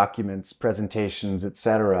writing documents, presentations,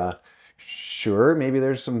 etc. Sure, maybe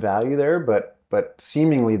there's some value there, but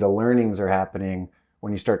seemingly the learnings are happening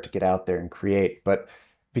when you start to get out there and create. But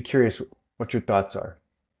be curious what your thoughts are.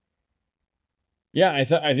 Yeah, I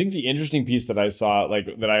think the interesting piece that I saw,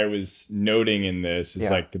 like that I was noting in this,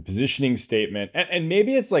 is like the positioning statement, and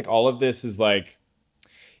maybe it's like all of this is like,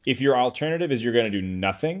 if your alternative is you're going to do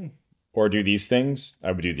nothing or do these things,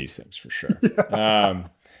 I would do these things for sure.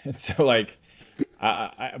 And so like,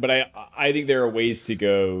 I think there are ways to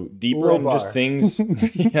go deeper on just things.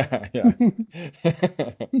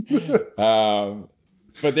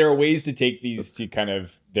 But there are ways to take these to kind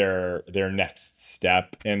of their next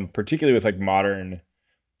step, and particularly with like modern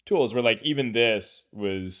tools, where like even the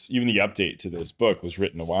update to this book was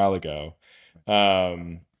written a while ago,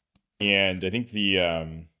 and I think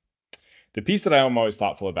the piece that I'm always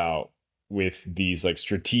thoughtful about with these like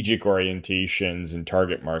strategic orientations and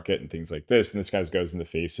target market and things like this, and this kind of goes in the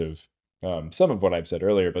face of some of what I've said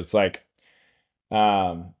earlier, but it's like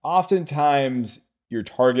oftentimes your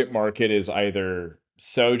target market is either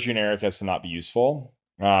so generic as to not be useful,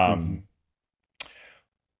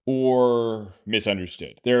 or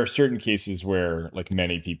misunderstood. There are certain cases where like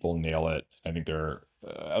many people nail it. I think there are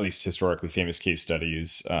at least historically famous case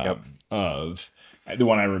studies of, the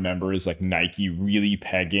one I remember is like Nike really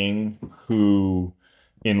pegging who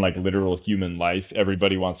in like literal human life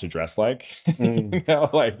everybody wants to dress like. You know,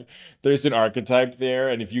 like there's an archetype there,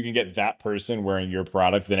 and if you can get that person wearing your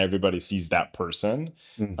product, then everybody sees that person.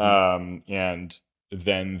 And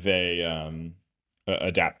then they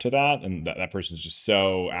adapt to that, and that person's just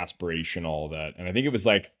so aspirational that, and I think it was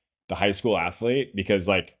like the high school athlete, because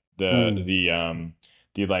like the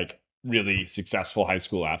like really successful high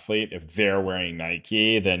school athlete, if they're wearing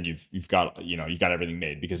Nike, then you've got, you got everything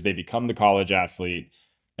made, because they become the college athlete,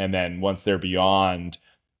 and then once they're beyond,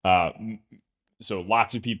 so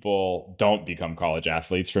lots of people don't become college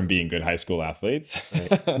athletes from being good high school athletes.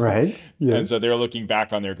 Right. Yes. And so they're looking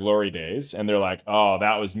back on their glory days and they're like, oh,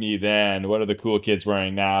 that was me then. What are the cool kids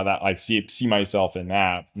wearing now? That like see myself in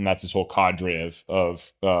that. And that's this whole cadre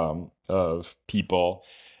of people.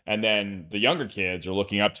 And then the younger kids are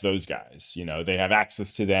looking up to those guys. They have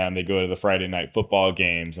access to them. They go to the Friday night football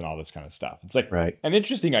games and all this kind of stuff. It's like an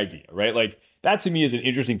interesting idea, right? Like that to me is an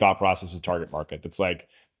interesting thought process with target market. That's like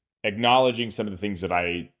acknowledging some of the things that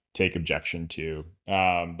I take objection to,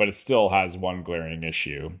 but it still has one glaring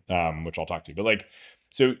issue, which I'll talk to. But like,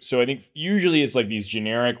 so I think usually it's like these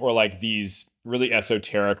generic or like these really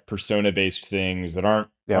esoteric persona-based things that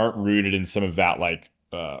aren't rooted in some of that like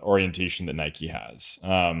orientation that Nike has,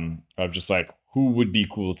 of just like who would be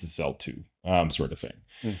cool to sell to, sort of thing.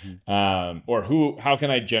 Or how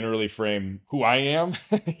can I generally frame who I am,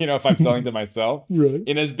 if I'm selling to myself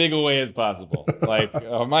in as big a way as possible. Like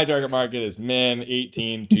my target market is men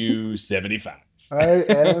 18 to 75. I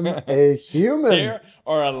am a human. There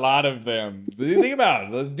are a lot of them. Think about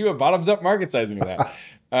it. Let's do a bottoms up market sizing of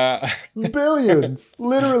that. Billions,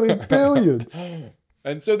 literally billions.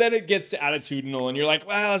 And so then it gets to attitudinal, and you're like,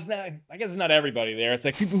 well, I guess it's not everybody there. It's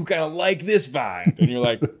like people who kind of like this vibe. And you're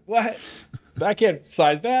like, what? I can't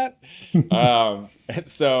size that. And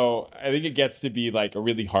so I think it gets to be like a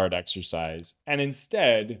really hard exercise. And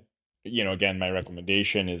instead, again, my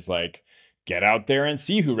recommendation is like, get out there and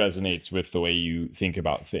see who resonates with the way you think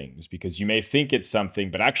about things, because you may think it's something,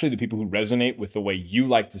 but actually the people who resonate with the way you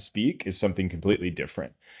like to speak is something completely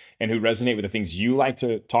different. And who resonate with the things you like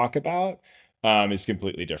to talk about is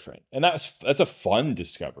completely different. And that's a fun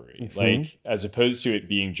discovery, like as opposed to it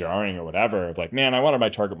being jarring or whatever, of like, man, I wanted my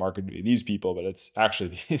target market to be these people, but it's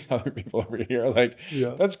actually these other people over here. Like,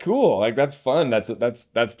 that's cool. Like, that's fun.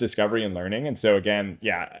 That's discovery and learning. And so again,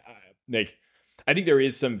 like, I think there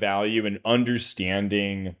is some value in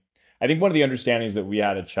understanding. I think one of the understandings that we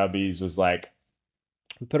had at Chubby's was like,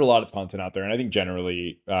 we put a lot of content out there, and I think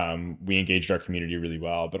generally we engaged our community really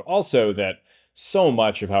well, but also that so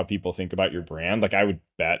much of how people think about your brand, like I would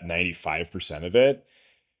bet 95% of it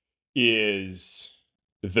is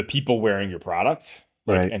the people wearing your product,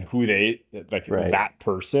 like, Right. and who they like, Right. that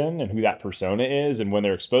person and who that persona is. And when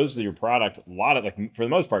they're exposed to your product, a lot of, like, for the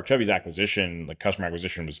most part, Chubby's acquisition, like customer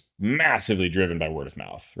acquisition, was massively driven by word of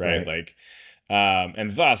mouth, right? Right. Like,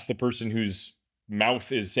 and thus the person whose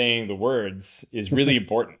mouth is saying the words is really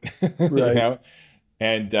important, you Right. know?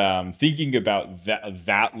 And thinking about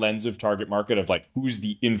that lens of target market, of like, who's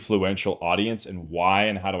the influential audience and why,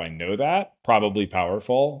 and how do I know that? Probably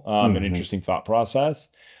powerful, an Hmm. interesting thought process.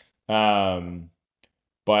 Um,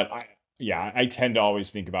 but I tend to always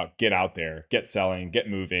think about, get out there, get selling, get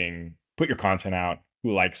moving, put your content out,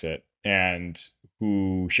 who likes it and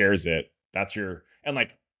who shares it. That's your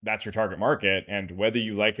target market. And whether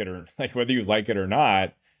you like it or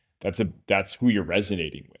not, that's who you're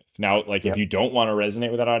resonating with. Now, like, if Yep. you don't want to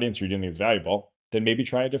resonate with that audience, or you didn't think it's valuable, then maybe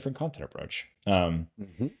try a different content approach. Hmm.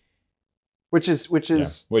 Which Yeah.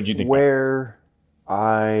 is What do you think, Matt? where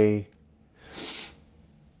I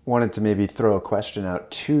wanted to maybe throw a question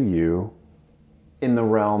out to you in the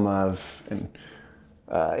realm of, and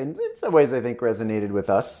in some ways I think resonated with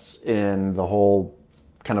us in the whole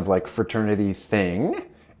kind of like fraternity thing.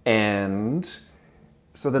 And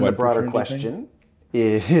so then the What broader fraternity thing? question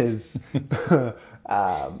is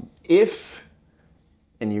if,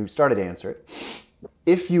 and you started to answer it,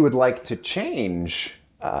 if you would like to change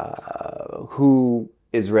who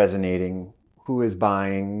is resonating, who is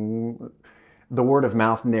buying, the word of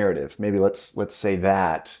mouth narrative, maybe let's say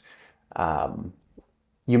that.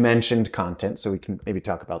 You mentioned content, so we can maybe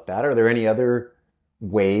talk about that. Are there any other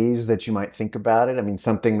ways that you might think about it? I mean,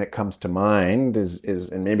 something that comes to mind is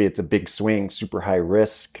and maybe it's a big swing, super high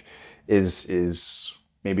risk, is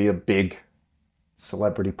maybe a big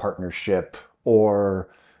celebrity partnership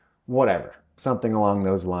or whatever, something along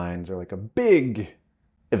those lines, or like a big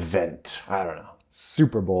event. I don't know.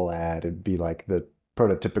 Super Bowl ad would be like the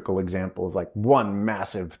prototypical example of like one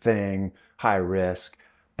massive thing, high risk,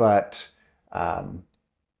 but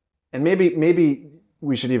and maybe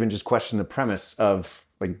we should even just question the premise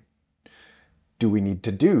of like, do we need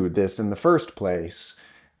to do this in the first place?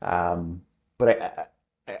 But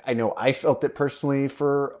I know I felt it personally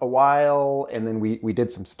for a while, and then we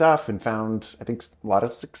did some stuff and found, I think, a lot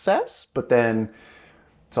of success. But then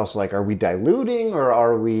it's also like, are we diluting, or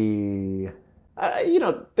are we?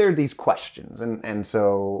 There are these questions, and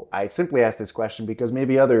so I simply ask this question because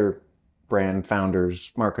maybe other brand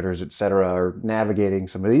founders, marketers, etc., are navigating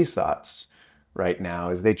some of these thoughts right now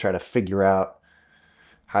as they try to figure out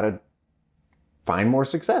how to find more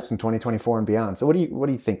success in 2024 and beyond. So what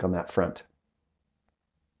do you think on that front?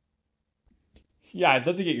 Yeah, I'd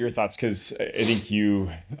love to get your thoughts, because I think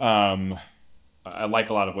I like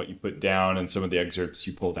a lot of what you put down and some of the excerpts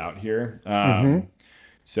you pulled out here. Mm-hmm.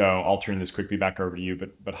 So I'll turn this quickly back over to you,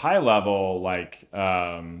 but high level, like,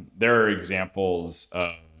 there are examples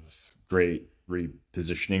of great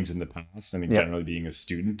repositionings in the past. I think Yep. generally being a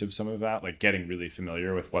student of some of that, like getting really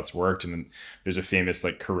familiar with what's worked. And then there's a famous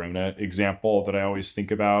like Corona example that I always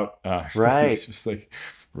think about. It's Right. just like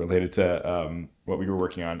related to what we were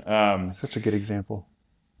working on. Such a good example.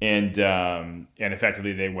 And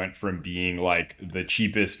effectively they went from being like the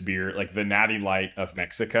cheapest beer, like the Natty Light of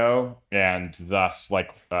Mexico, and thus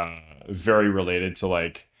like very related to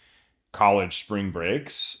like college spring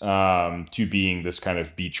breaks, to being this kind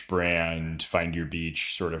of beach brand, find your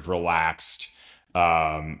beach, sort of relaxed,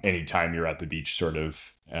 anytime you're at the beach sort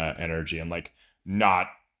of energy, and like not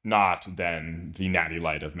then the Natty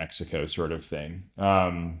Light of Mexico sort of thing.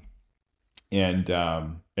 And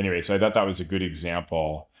anyway, so I thought that was a good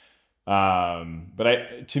example.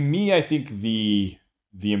 But to me, I think the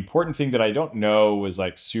important thing that I don't know was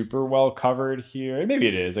like super well covered here. And maybe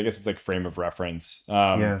it is. I guess it's like frame of reference.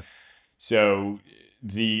 Yeah. So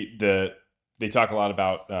the they talk a lot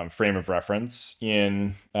about frame of reference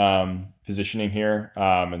in positioning here,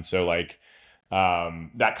 and so like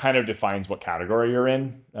that kind of defines what category you're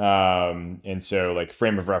in. And so like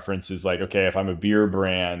frame of reference is like, okay, if I'm a beer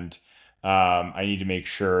brand, I need to make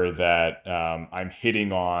sure that I'm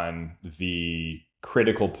hitting on the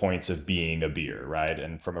critical points of being a beer, right?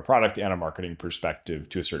 And from a product and a marketing perspective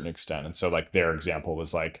to a certain extent. And so like their example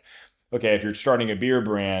was like, okay, if you're starting a beer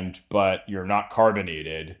brand, but you're not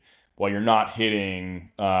carbonated, well, you're not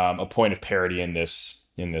hitting a point of parity in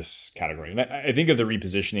this category. And I think of the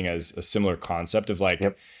repositioning as a similar concept of like,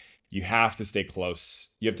 Yep. you have to stay close.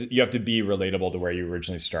 You have to be relatable to where you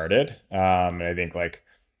originally started. And I think like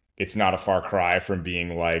it's not a far cry from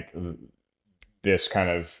being like this kind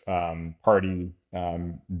of party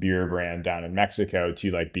beer brand down in Mexico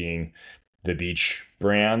to like being the beach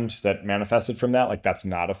brand that manifested from that. Like that's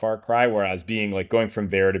not a far cry. Whereas being like going from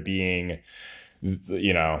there to being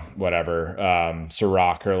whatever,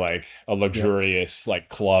 Ciroc or like a luxurious like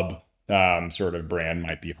club sort of brand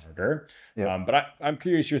might be harder. But I'm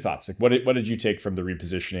curious your thoughts. Like, what did you take from the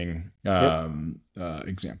repositioning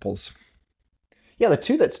examples? Yeah, the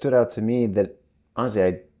two that stood out to me that honestly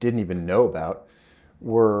I didn't even know about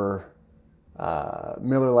were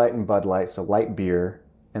Miller Lite and Bud Light, so light beer,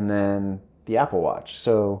 and then the Apple Watch.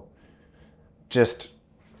 So just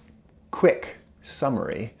quick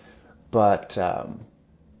summary, but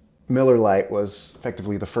Miller Lite was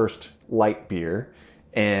effectively the first light beer,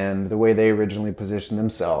 and the way they originally positioned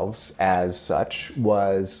themselves as such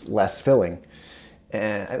was less filling.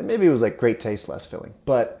 And maybe it was like great taste, less filling,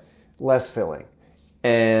 but less filling.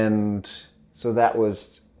 And so that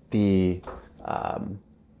was the, I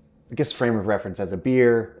guess, frame of reference as a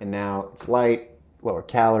beer, and now it's light, lower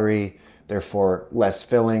calorie, therefore less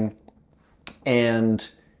filling. And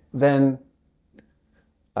then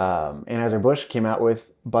Anheuser-Busch came out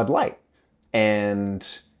with Bud Light,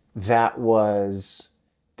 and that was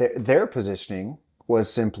their positioning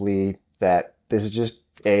was simply that this is just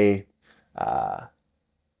a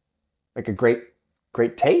like a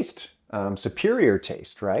great taste, superior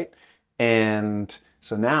taste, right? And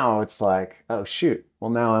so now it's like, oh shoot, well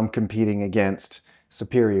now I'm competing against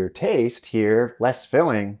superior taste here, less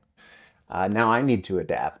filling. Now I need to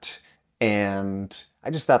adapt. And I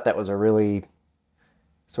just thought that was a really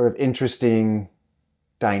sort of interesting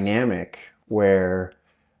dynamic where,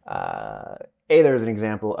 there's an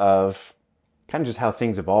example of kind of just how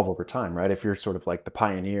things evolve over time, right? If you're sort of like the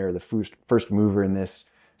pioneer, the first mover in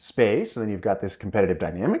this space, and then you've got this competitive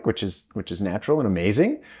dynamic, which is natural and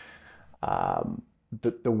amazing.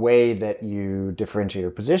 The way that you differentiate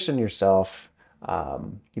or position yourself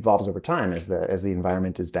evolves over time as the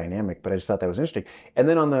environment is dynamic. But I just thought that was interesting. And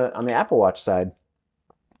then on the Apple Watch side,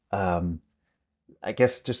 I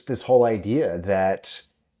guess just this whole idea that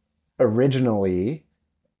originally,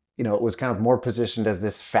 it was kind of more positioned as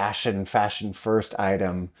this fashion first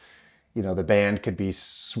item. The band could be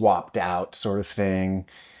swapped out sort of thing.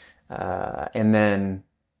 And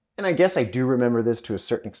I guess I do remember this to a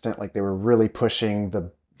certain extent, like they were really pushing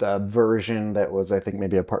the version that was, I think,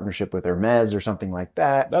 maybe a partnership with Hermes or something like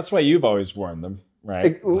that. That's why you've always worn them,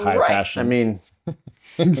 right? High fashion. I mean,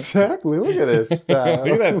 exactly. Look at this style.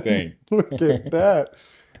 Look at that thing. Look at that.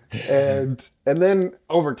 And then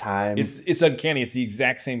over time, it's uncanny. It's the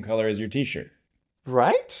exact same color as your T-shirt,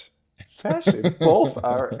 right? Fashion. Both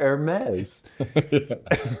are Hermes.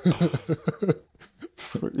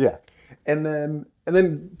 Yeah. And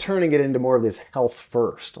then turning it into more of this health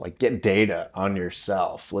first, like get data on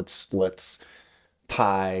yourself. Let's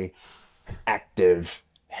tie active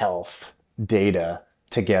health data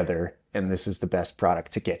together, and this is the best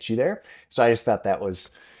product to get you there. So I just thought that was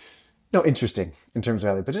interesting in terms of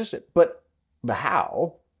how they positioned it. But the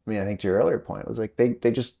how, I think to your earlier point, was like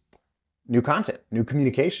they just new content, new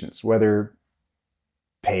communications, whether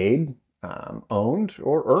paid, owned,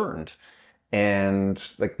 or earned. And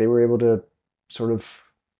like they were able to sort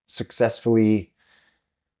of successfully,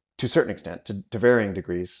 to a certain extent, to varying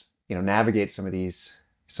degrees, navigate some of these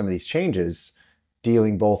changes,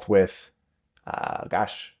 dealing both with,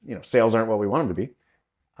 sales aren't what we want them to be,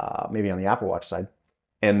 maybe on the Apple Watch side,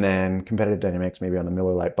 and then competitive dynamics maybe on the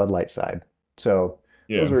Miller Lite, Bud Light side. So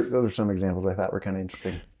those are some examples I thought were kind of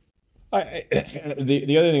interesting.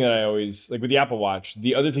 The other thing that I always like with the Apple Watch,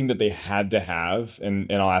 the other thing that they had to have,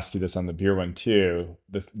 and I'll ask you this on the beer one too,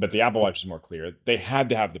 but the Apple Watch is more clear. They had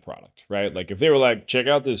to have the product, right? Like if they were like, check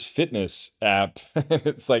out this fitness app, and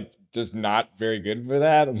it's like just not very good for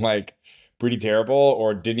that, and like pretty terrible,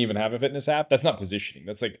 or didn't even have a fitness app, that's not positioning.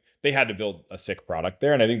 That's like they had to build a sick product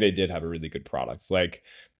there, and I think they did have a really good product. Like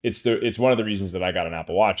it's one of the reasons that I got an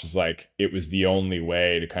Apple Watch is like it was the only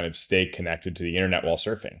way to kind of stay connected to the internet while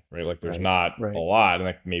surfing, right? Like there's not a lot, and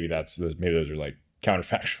like maybe those are like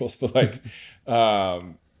counterfactuals, but like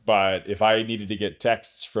but if I needed to get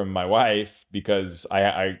texts from my wife because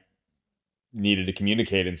I needed to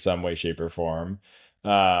communicate in some way, shape, or form,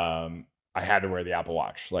 I had to wear the Apple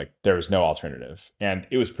Watch. Like there was no alternative, and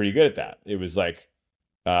it was pretty good at that. It was like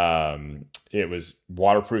it was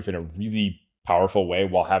waterproof in a really powerful way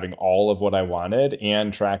while having all of what I wanted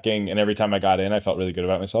and tracking. And every time I got in, I felt really good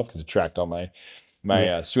about myself because it tracked all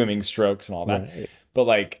my swimming strokes and all that. Right. But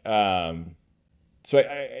like, so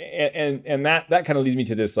that kind of leads me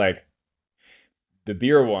to this, like the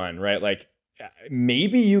beer one, right? Like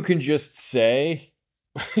maybe you can just say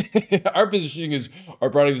our positioning is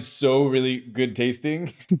our product is so really good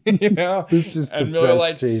tasting, This is and the Miller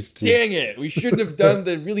best tasting. Dang it, we shouldn't have done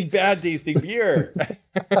the really bad tasting beer.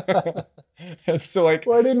 And so like,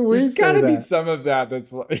 Why didn't we there's say got to be that? some of that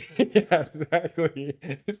that's like, yeah, exactly.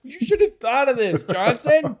 You should have thought of this,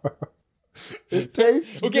 Johnson. It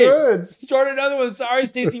tastes Okay, good. start another one. So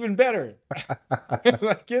ours tastes even better.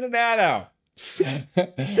 Like, get an ad out. Get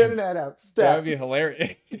an ad out. That Stat. would be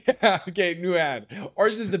hilarious. Okay, new ad.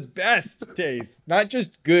 Ours is the best taste, not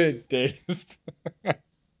just good taste.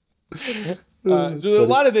 That's So a funny.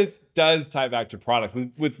 lot of this does tie back to product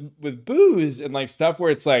with booze and like stuff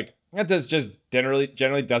where it's like that does just generally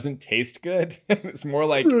doesn't taste good. It's more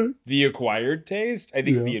like the acquired taste. I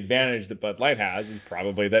think Yeah. the advantage that Bud Light has is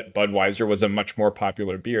probably that Budweiser was a much more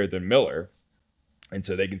popular beer than Miller, and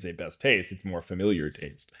so they can say best taste. It's more familiar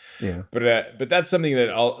taste. Yeah. But that's something that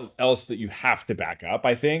else that you have to back up,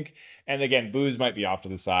 I think. And again, booze might be off to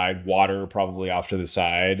the side, water probably off to the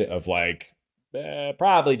side of like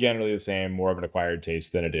probably generally the same, more of an acquired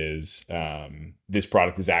taste than it is. This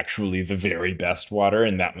product is actually the very best water,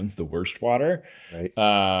 and that one's the worst water. Right.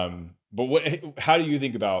 But how do you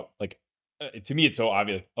think about like? To me, it's so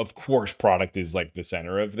obvious. Of course, product is like the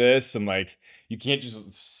center of this, and like you can't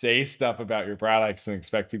just say stuff about your products and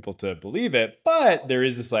expect people to believe it. But there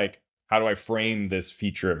is this like, how do I frame this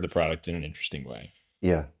feature of the product in an interesting way?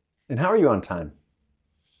 Yeah. And how are you on time?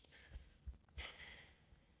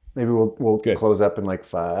 Maybe we'll Good. close up in like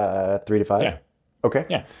 3 to 5. Yeah. Okay.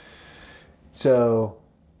 Yeah. So,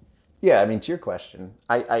 yeah, I mean, to your question,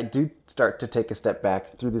 I do start to take a step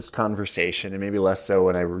back through this conversation, and maybe less so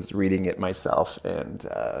when I was reading it myself and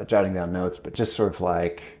jotting down notes, but just sort of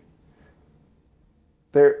like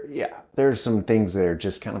there's some things that are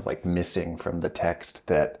just kind of like missing from the text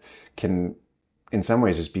that can, in some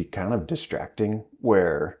ways, just be kind of distracting,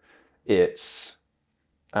 where it's,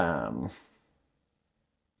 in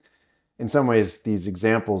some ways, these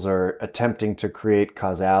examples are attempting to create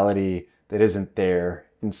causality that isn't there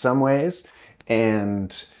in some ways.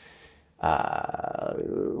 And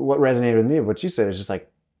what resonated with me of what you said is just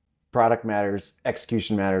like product matters,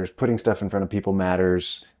 execution matters, putting stuff in front of people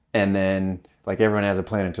matters, and then like everyone has a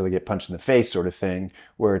plan until they get punched in the face sort of thing,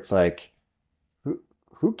 where it's like,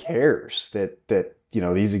 who cares that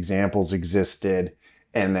these examples existed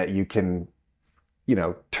and that you can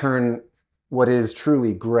turn what is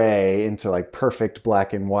truly gray into like perfect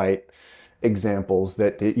black and white examples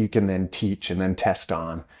that you can then teach and then test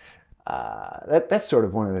on. That's sort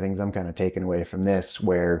of one of the things I'm kind of taking away from this,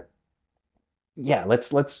 where, yeah,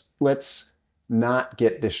 let's not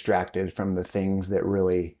get distracted from the things that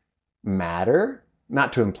really matter.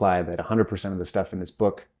 Not to imply that 100% of the stuff in this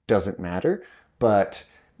book doesn't matter, but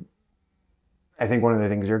I think one of the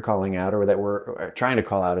things you're calling out, or that we're trying to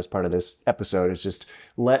call out as part of this episode, is just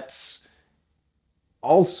let's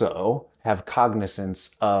also have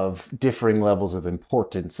cognizance of differing levels of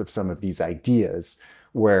importance of some of these ideas,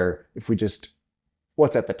 where if we just,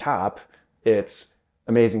 what's at the top, it's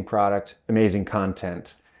amazing product, amazing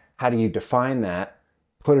content. How do you define that?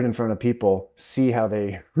 Put it in front of people, see how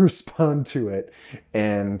they respond to it,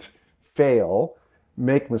 and fail,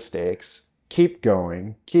 make mistakes, keep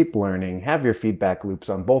going, keep learning, have your feedback loops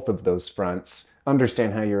on both of those fronts,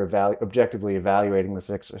 understand how you're objectively evaluating the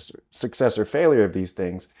success or failure of these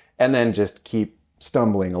things, and then just keep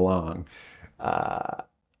stumbling along,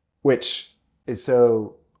 which is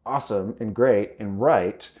so awesome and great and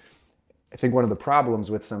right. I think one of the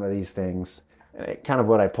problems with some of these things, and kind of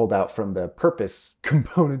what I pulled out from the purpose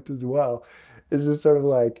component as well, is just sort of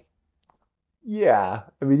like, yeah,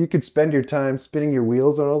 I mean, you could spend your time spinning your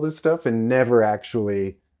wheels on all this stuff and never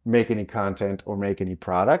actually make any content or make any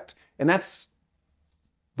product. And that's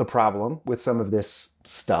the problem with some of this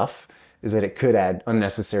stuff, is that it could add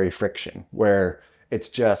unnecessary friction, where it's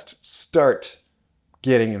just start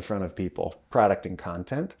getting in front of people, product and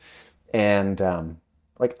content. And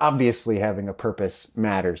like, obviously having a purpose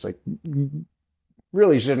matters. Like, you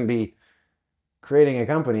really shouldn't be creating a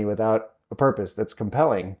company without a purpose that's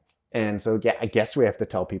compelling. And so, yeah, I guess we have to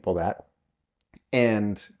tell people that.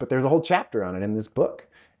 But there's a whole chapter on it in this book.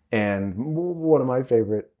 And one of my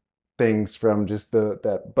favorite things from just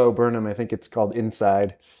that Bo Burnham, I think it's called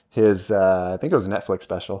Inside, his, I think it was a Netflix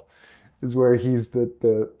special, is where he's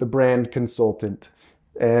the brand consultant.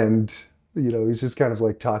 And, he's just kind of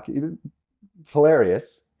like talking. It's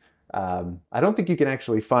hilarious. I don't think you can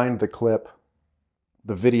actually find the clip,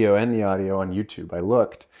 the video and the audio on YouTube. I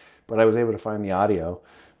looked, but I was able to find the audio.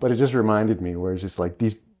 But it just reminded me, where it's just like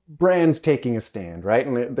these brands taking a stand, right?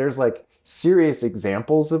 And there's like serious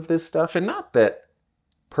examples of this stuff. And not that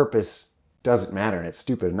purpose doesn't matter and it's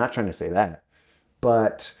stupid. I'm not trying to say that.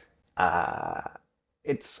 But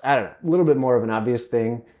it's, I don't know, a little bit more of an obvious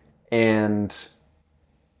thing. And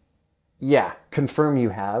yeah, confirm you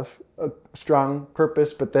have a strong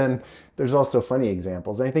purpose, but then there's also funny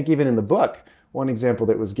examples. And I think even in the book, one example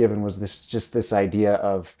that was given was this idea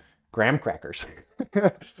of graham crackers.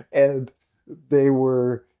 And they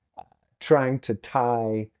were trying to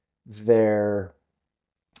tie their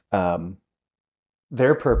um,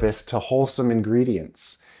 their purpose to wholesome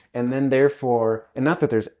ingredients. And then therefore, and not that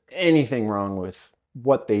there's anything wrong with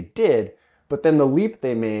what they did, but then the leap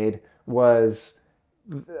they made was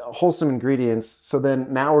wholesome ingredients. So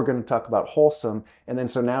then now we're going to talk about wholesome. And then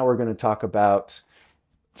so now we're going to talk about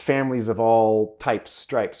families of all types,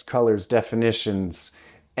 stripes, colors, definitions.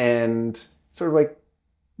 And sort of like,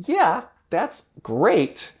 yeah, that's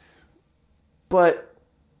great. But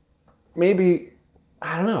maybe,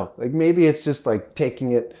 I don't know, like maybe it's just like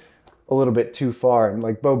taking it a little bit too far. And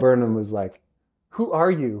like Bo Burnham was like, who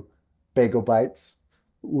are you, Bagel Bites?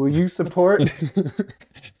 Will you support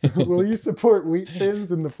will you support wheat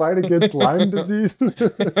thins in the fight against Lyme disease?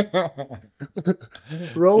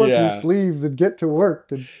 Roll up your sleeves and get to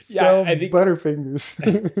work and sell Butterfingers.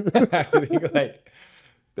 I think like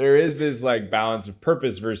there is this like balance of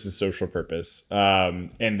purpose versus social purpose.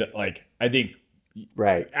 And like I think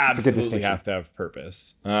right. Absolutely have to have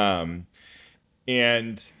purpose.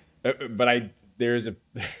 There's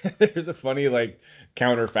a funny like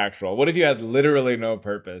counterfactual. What if you had literally no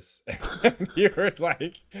purpose? And you were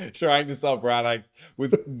like trying to sell product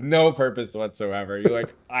with no purpose whatsoever. You're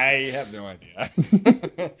like, I have no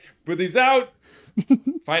idea. Put these out.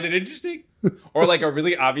 Find it interesting, or like a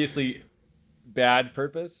really obviously bad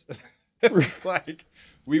purpose. Like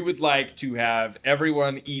we would like to have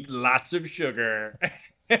everyone eat lots of sugar,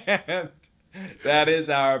 and that is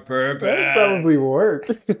our purpose. That'd probably work.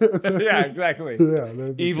 Yeah, exactly.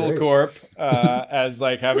 Yeah, Evil great. Corp as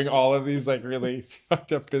like having all of these like really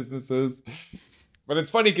fucked up businesses. But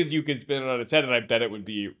it's funny because you could spin it on its head, and I bet it would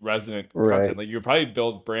be resonant content. Like you could probably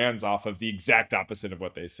build brands off of the exact opposite of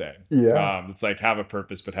what they say. Yeah, it's like have a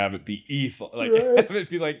purpose, but have it be evil. Like have it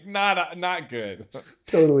be like not good.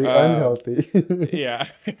 Totally unhealthy. Yeah,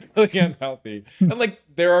 really unhealthy. And like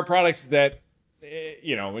there are products that,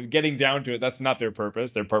 you know, when getting down to it, that's not their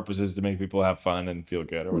purpose. Their purpose is to make people have fun and feel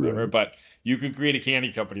good or whatever. Right. But you could create a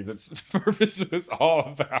candy company that's purpose was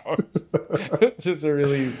all about just a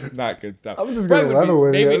really not good stuff. I'm just going to level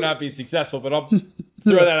with maybe not be successful, but I'll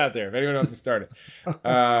throw that out there if anyone wants to start it.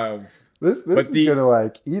 This is going to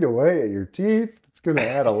like eat away at your teeth. It's going to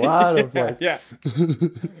add a lot of like... Yeah.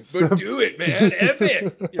 But do it, man. F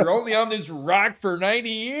it. You're only on this rock for 90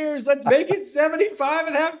 years. Let's make it 75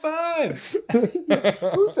 and have fun.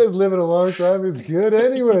 Who says living a long time is good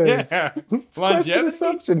anyways? Yeah. Let's question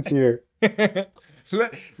assumptions here.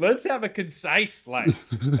 Let's have a concise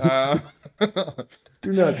life.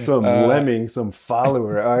 You're not some lemming, some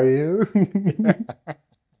follower, are you?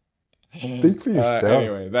 Think for yourself.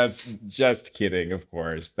 Anyway, that's just kidding, of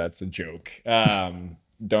course. That's a joke.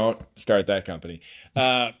 Don't start that company.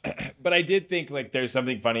 But I did think like there's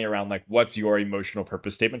something funny around like what's your emotional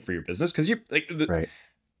purpose statement for your business? Because you like right.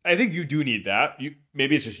 I think you do need that.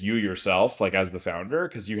 Maybe it's just you yourself, like as the founder,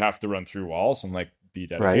 because you have to run through walls and like be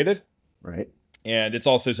dedicated. Right. And it's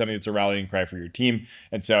also something that's a rallying cry for your team.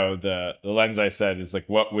 And so the lens I said is like,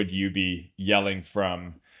 what would you be yelling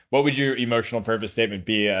from? What would your emotional purpose statement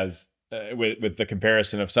be as with the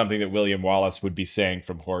comparison of something that William Wallace would be saying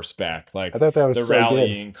from horseback? Like I thought that was the so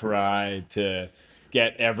rallying cry to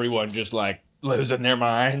get everyone just like losing their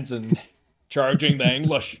minds and charging the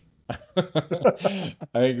English. I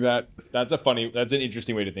think that's an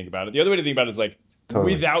interesting way to think about it. The other way to think about it is like,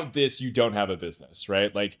 totally. Without this, you don't have a business,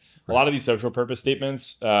 right? Like a lot of these social purpose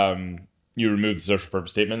statements, you remove the social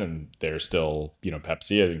purpose statement and they're still, you know,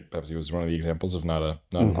 Pepsi. I think Pepsi was one of the examples of not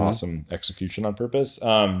an awesome execution on purpose.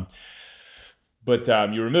 But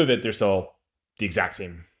you remove it, they're still the exact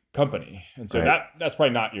same company. And so that's probably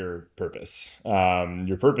not your purpose.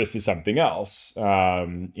 Your purpose is something else.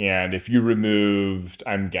 And if you removed,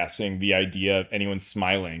 I'm guessing, the idea of anyone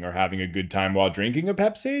smiling or having a good time while drinking a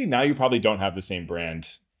Pepsi, now you probably don't have the same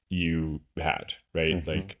brand you had, right?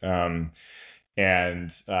 Like,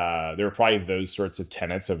 and there are probably those sorts of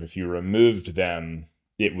tenets of if you removed them,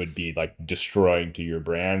 it would be like destroying to your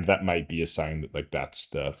brand. That might be a sign that like that's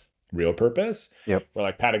the real purpose. Yep. Or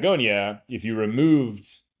like Patagonia, if you removed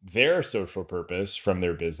their social purpose from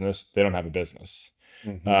their business, they don't have a business.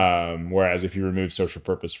 Whereas if you remove social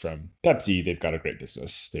purpose from Pepsi, they've got a great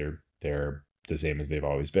business. They're the same as they've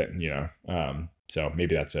always been, you know? So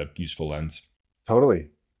maybe that's a useful lens. Totally.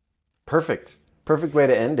 Perfect way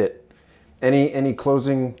to end it. Any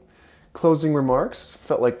closing remarks?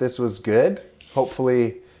 Felt like this was good.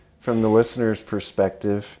 Hopefully from the listener's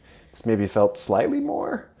perspective, this maybe felt slightly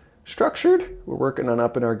more structured. We're working on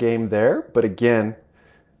upping our game there. But again,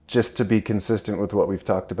 just to be consistent with what we've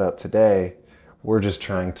talked about today, we're just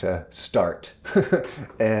trying to start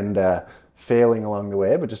and failing along the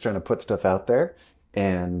way, but just trying to put stuff out there.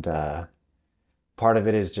 And part of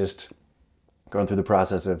it is just going through the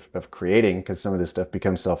process of creating, because some of this stuff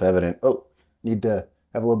becomes self-evident. Oh, need to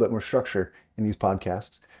have a little bit more structure in these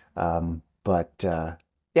podcasts.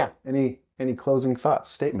 Yeah, any closing thoughts,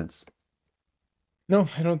 statements? No,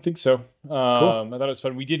 I don't think so. Cool. I thought it was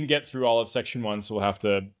fun. We didn't get through all of section 1, so we'll have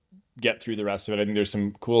to get through the rest of it. I think there's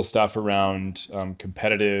some cool stuff around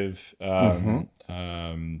competitive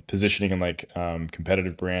positioning and like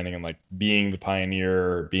competitive branding and like being the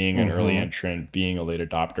pioneer, being an early entrant, being a late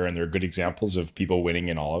adopter. And there are good examples of people winning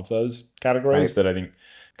in all of those categories that I think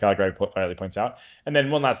Kellogg rightly points out. And then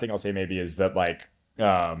one last thing I'll say maybe is that like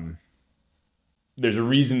there's a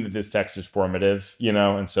reason that this text is formative,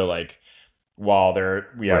 and so like while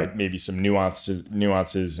we have maybe some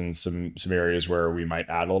nuances and some areas where we might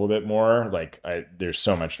add a little bit more, like there's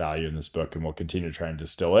so much value in this book, and we'll continue to try and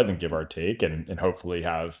distill it and give our take and hopefully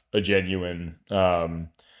have a genuine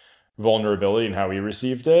vulnerability in how we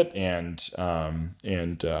received it, and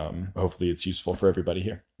hopefully it's useful for everybody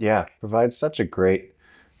here. Yeah, provides such a great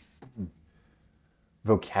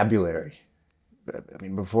vocabulary. I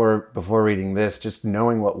mean, before reading this, just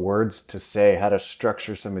knowing what words to say, how to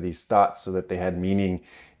structure some of these thoughts so that they had meaning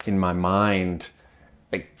in my mind,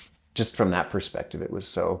 like just from that perspective, it was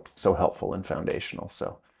so helpful and foundational.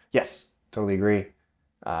 So yes, totally agree.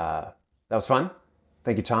 That was fun.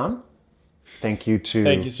 Thank you, Tom. Thank you,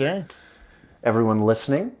 sir. Everyone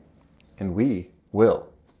listening, and we will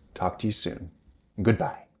talk to you soon.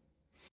 Goodbye.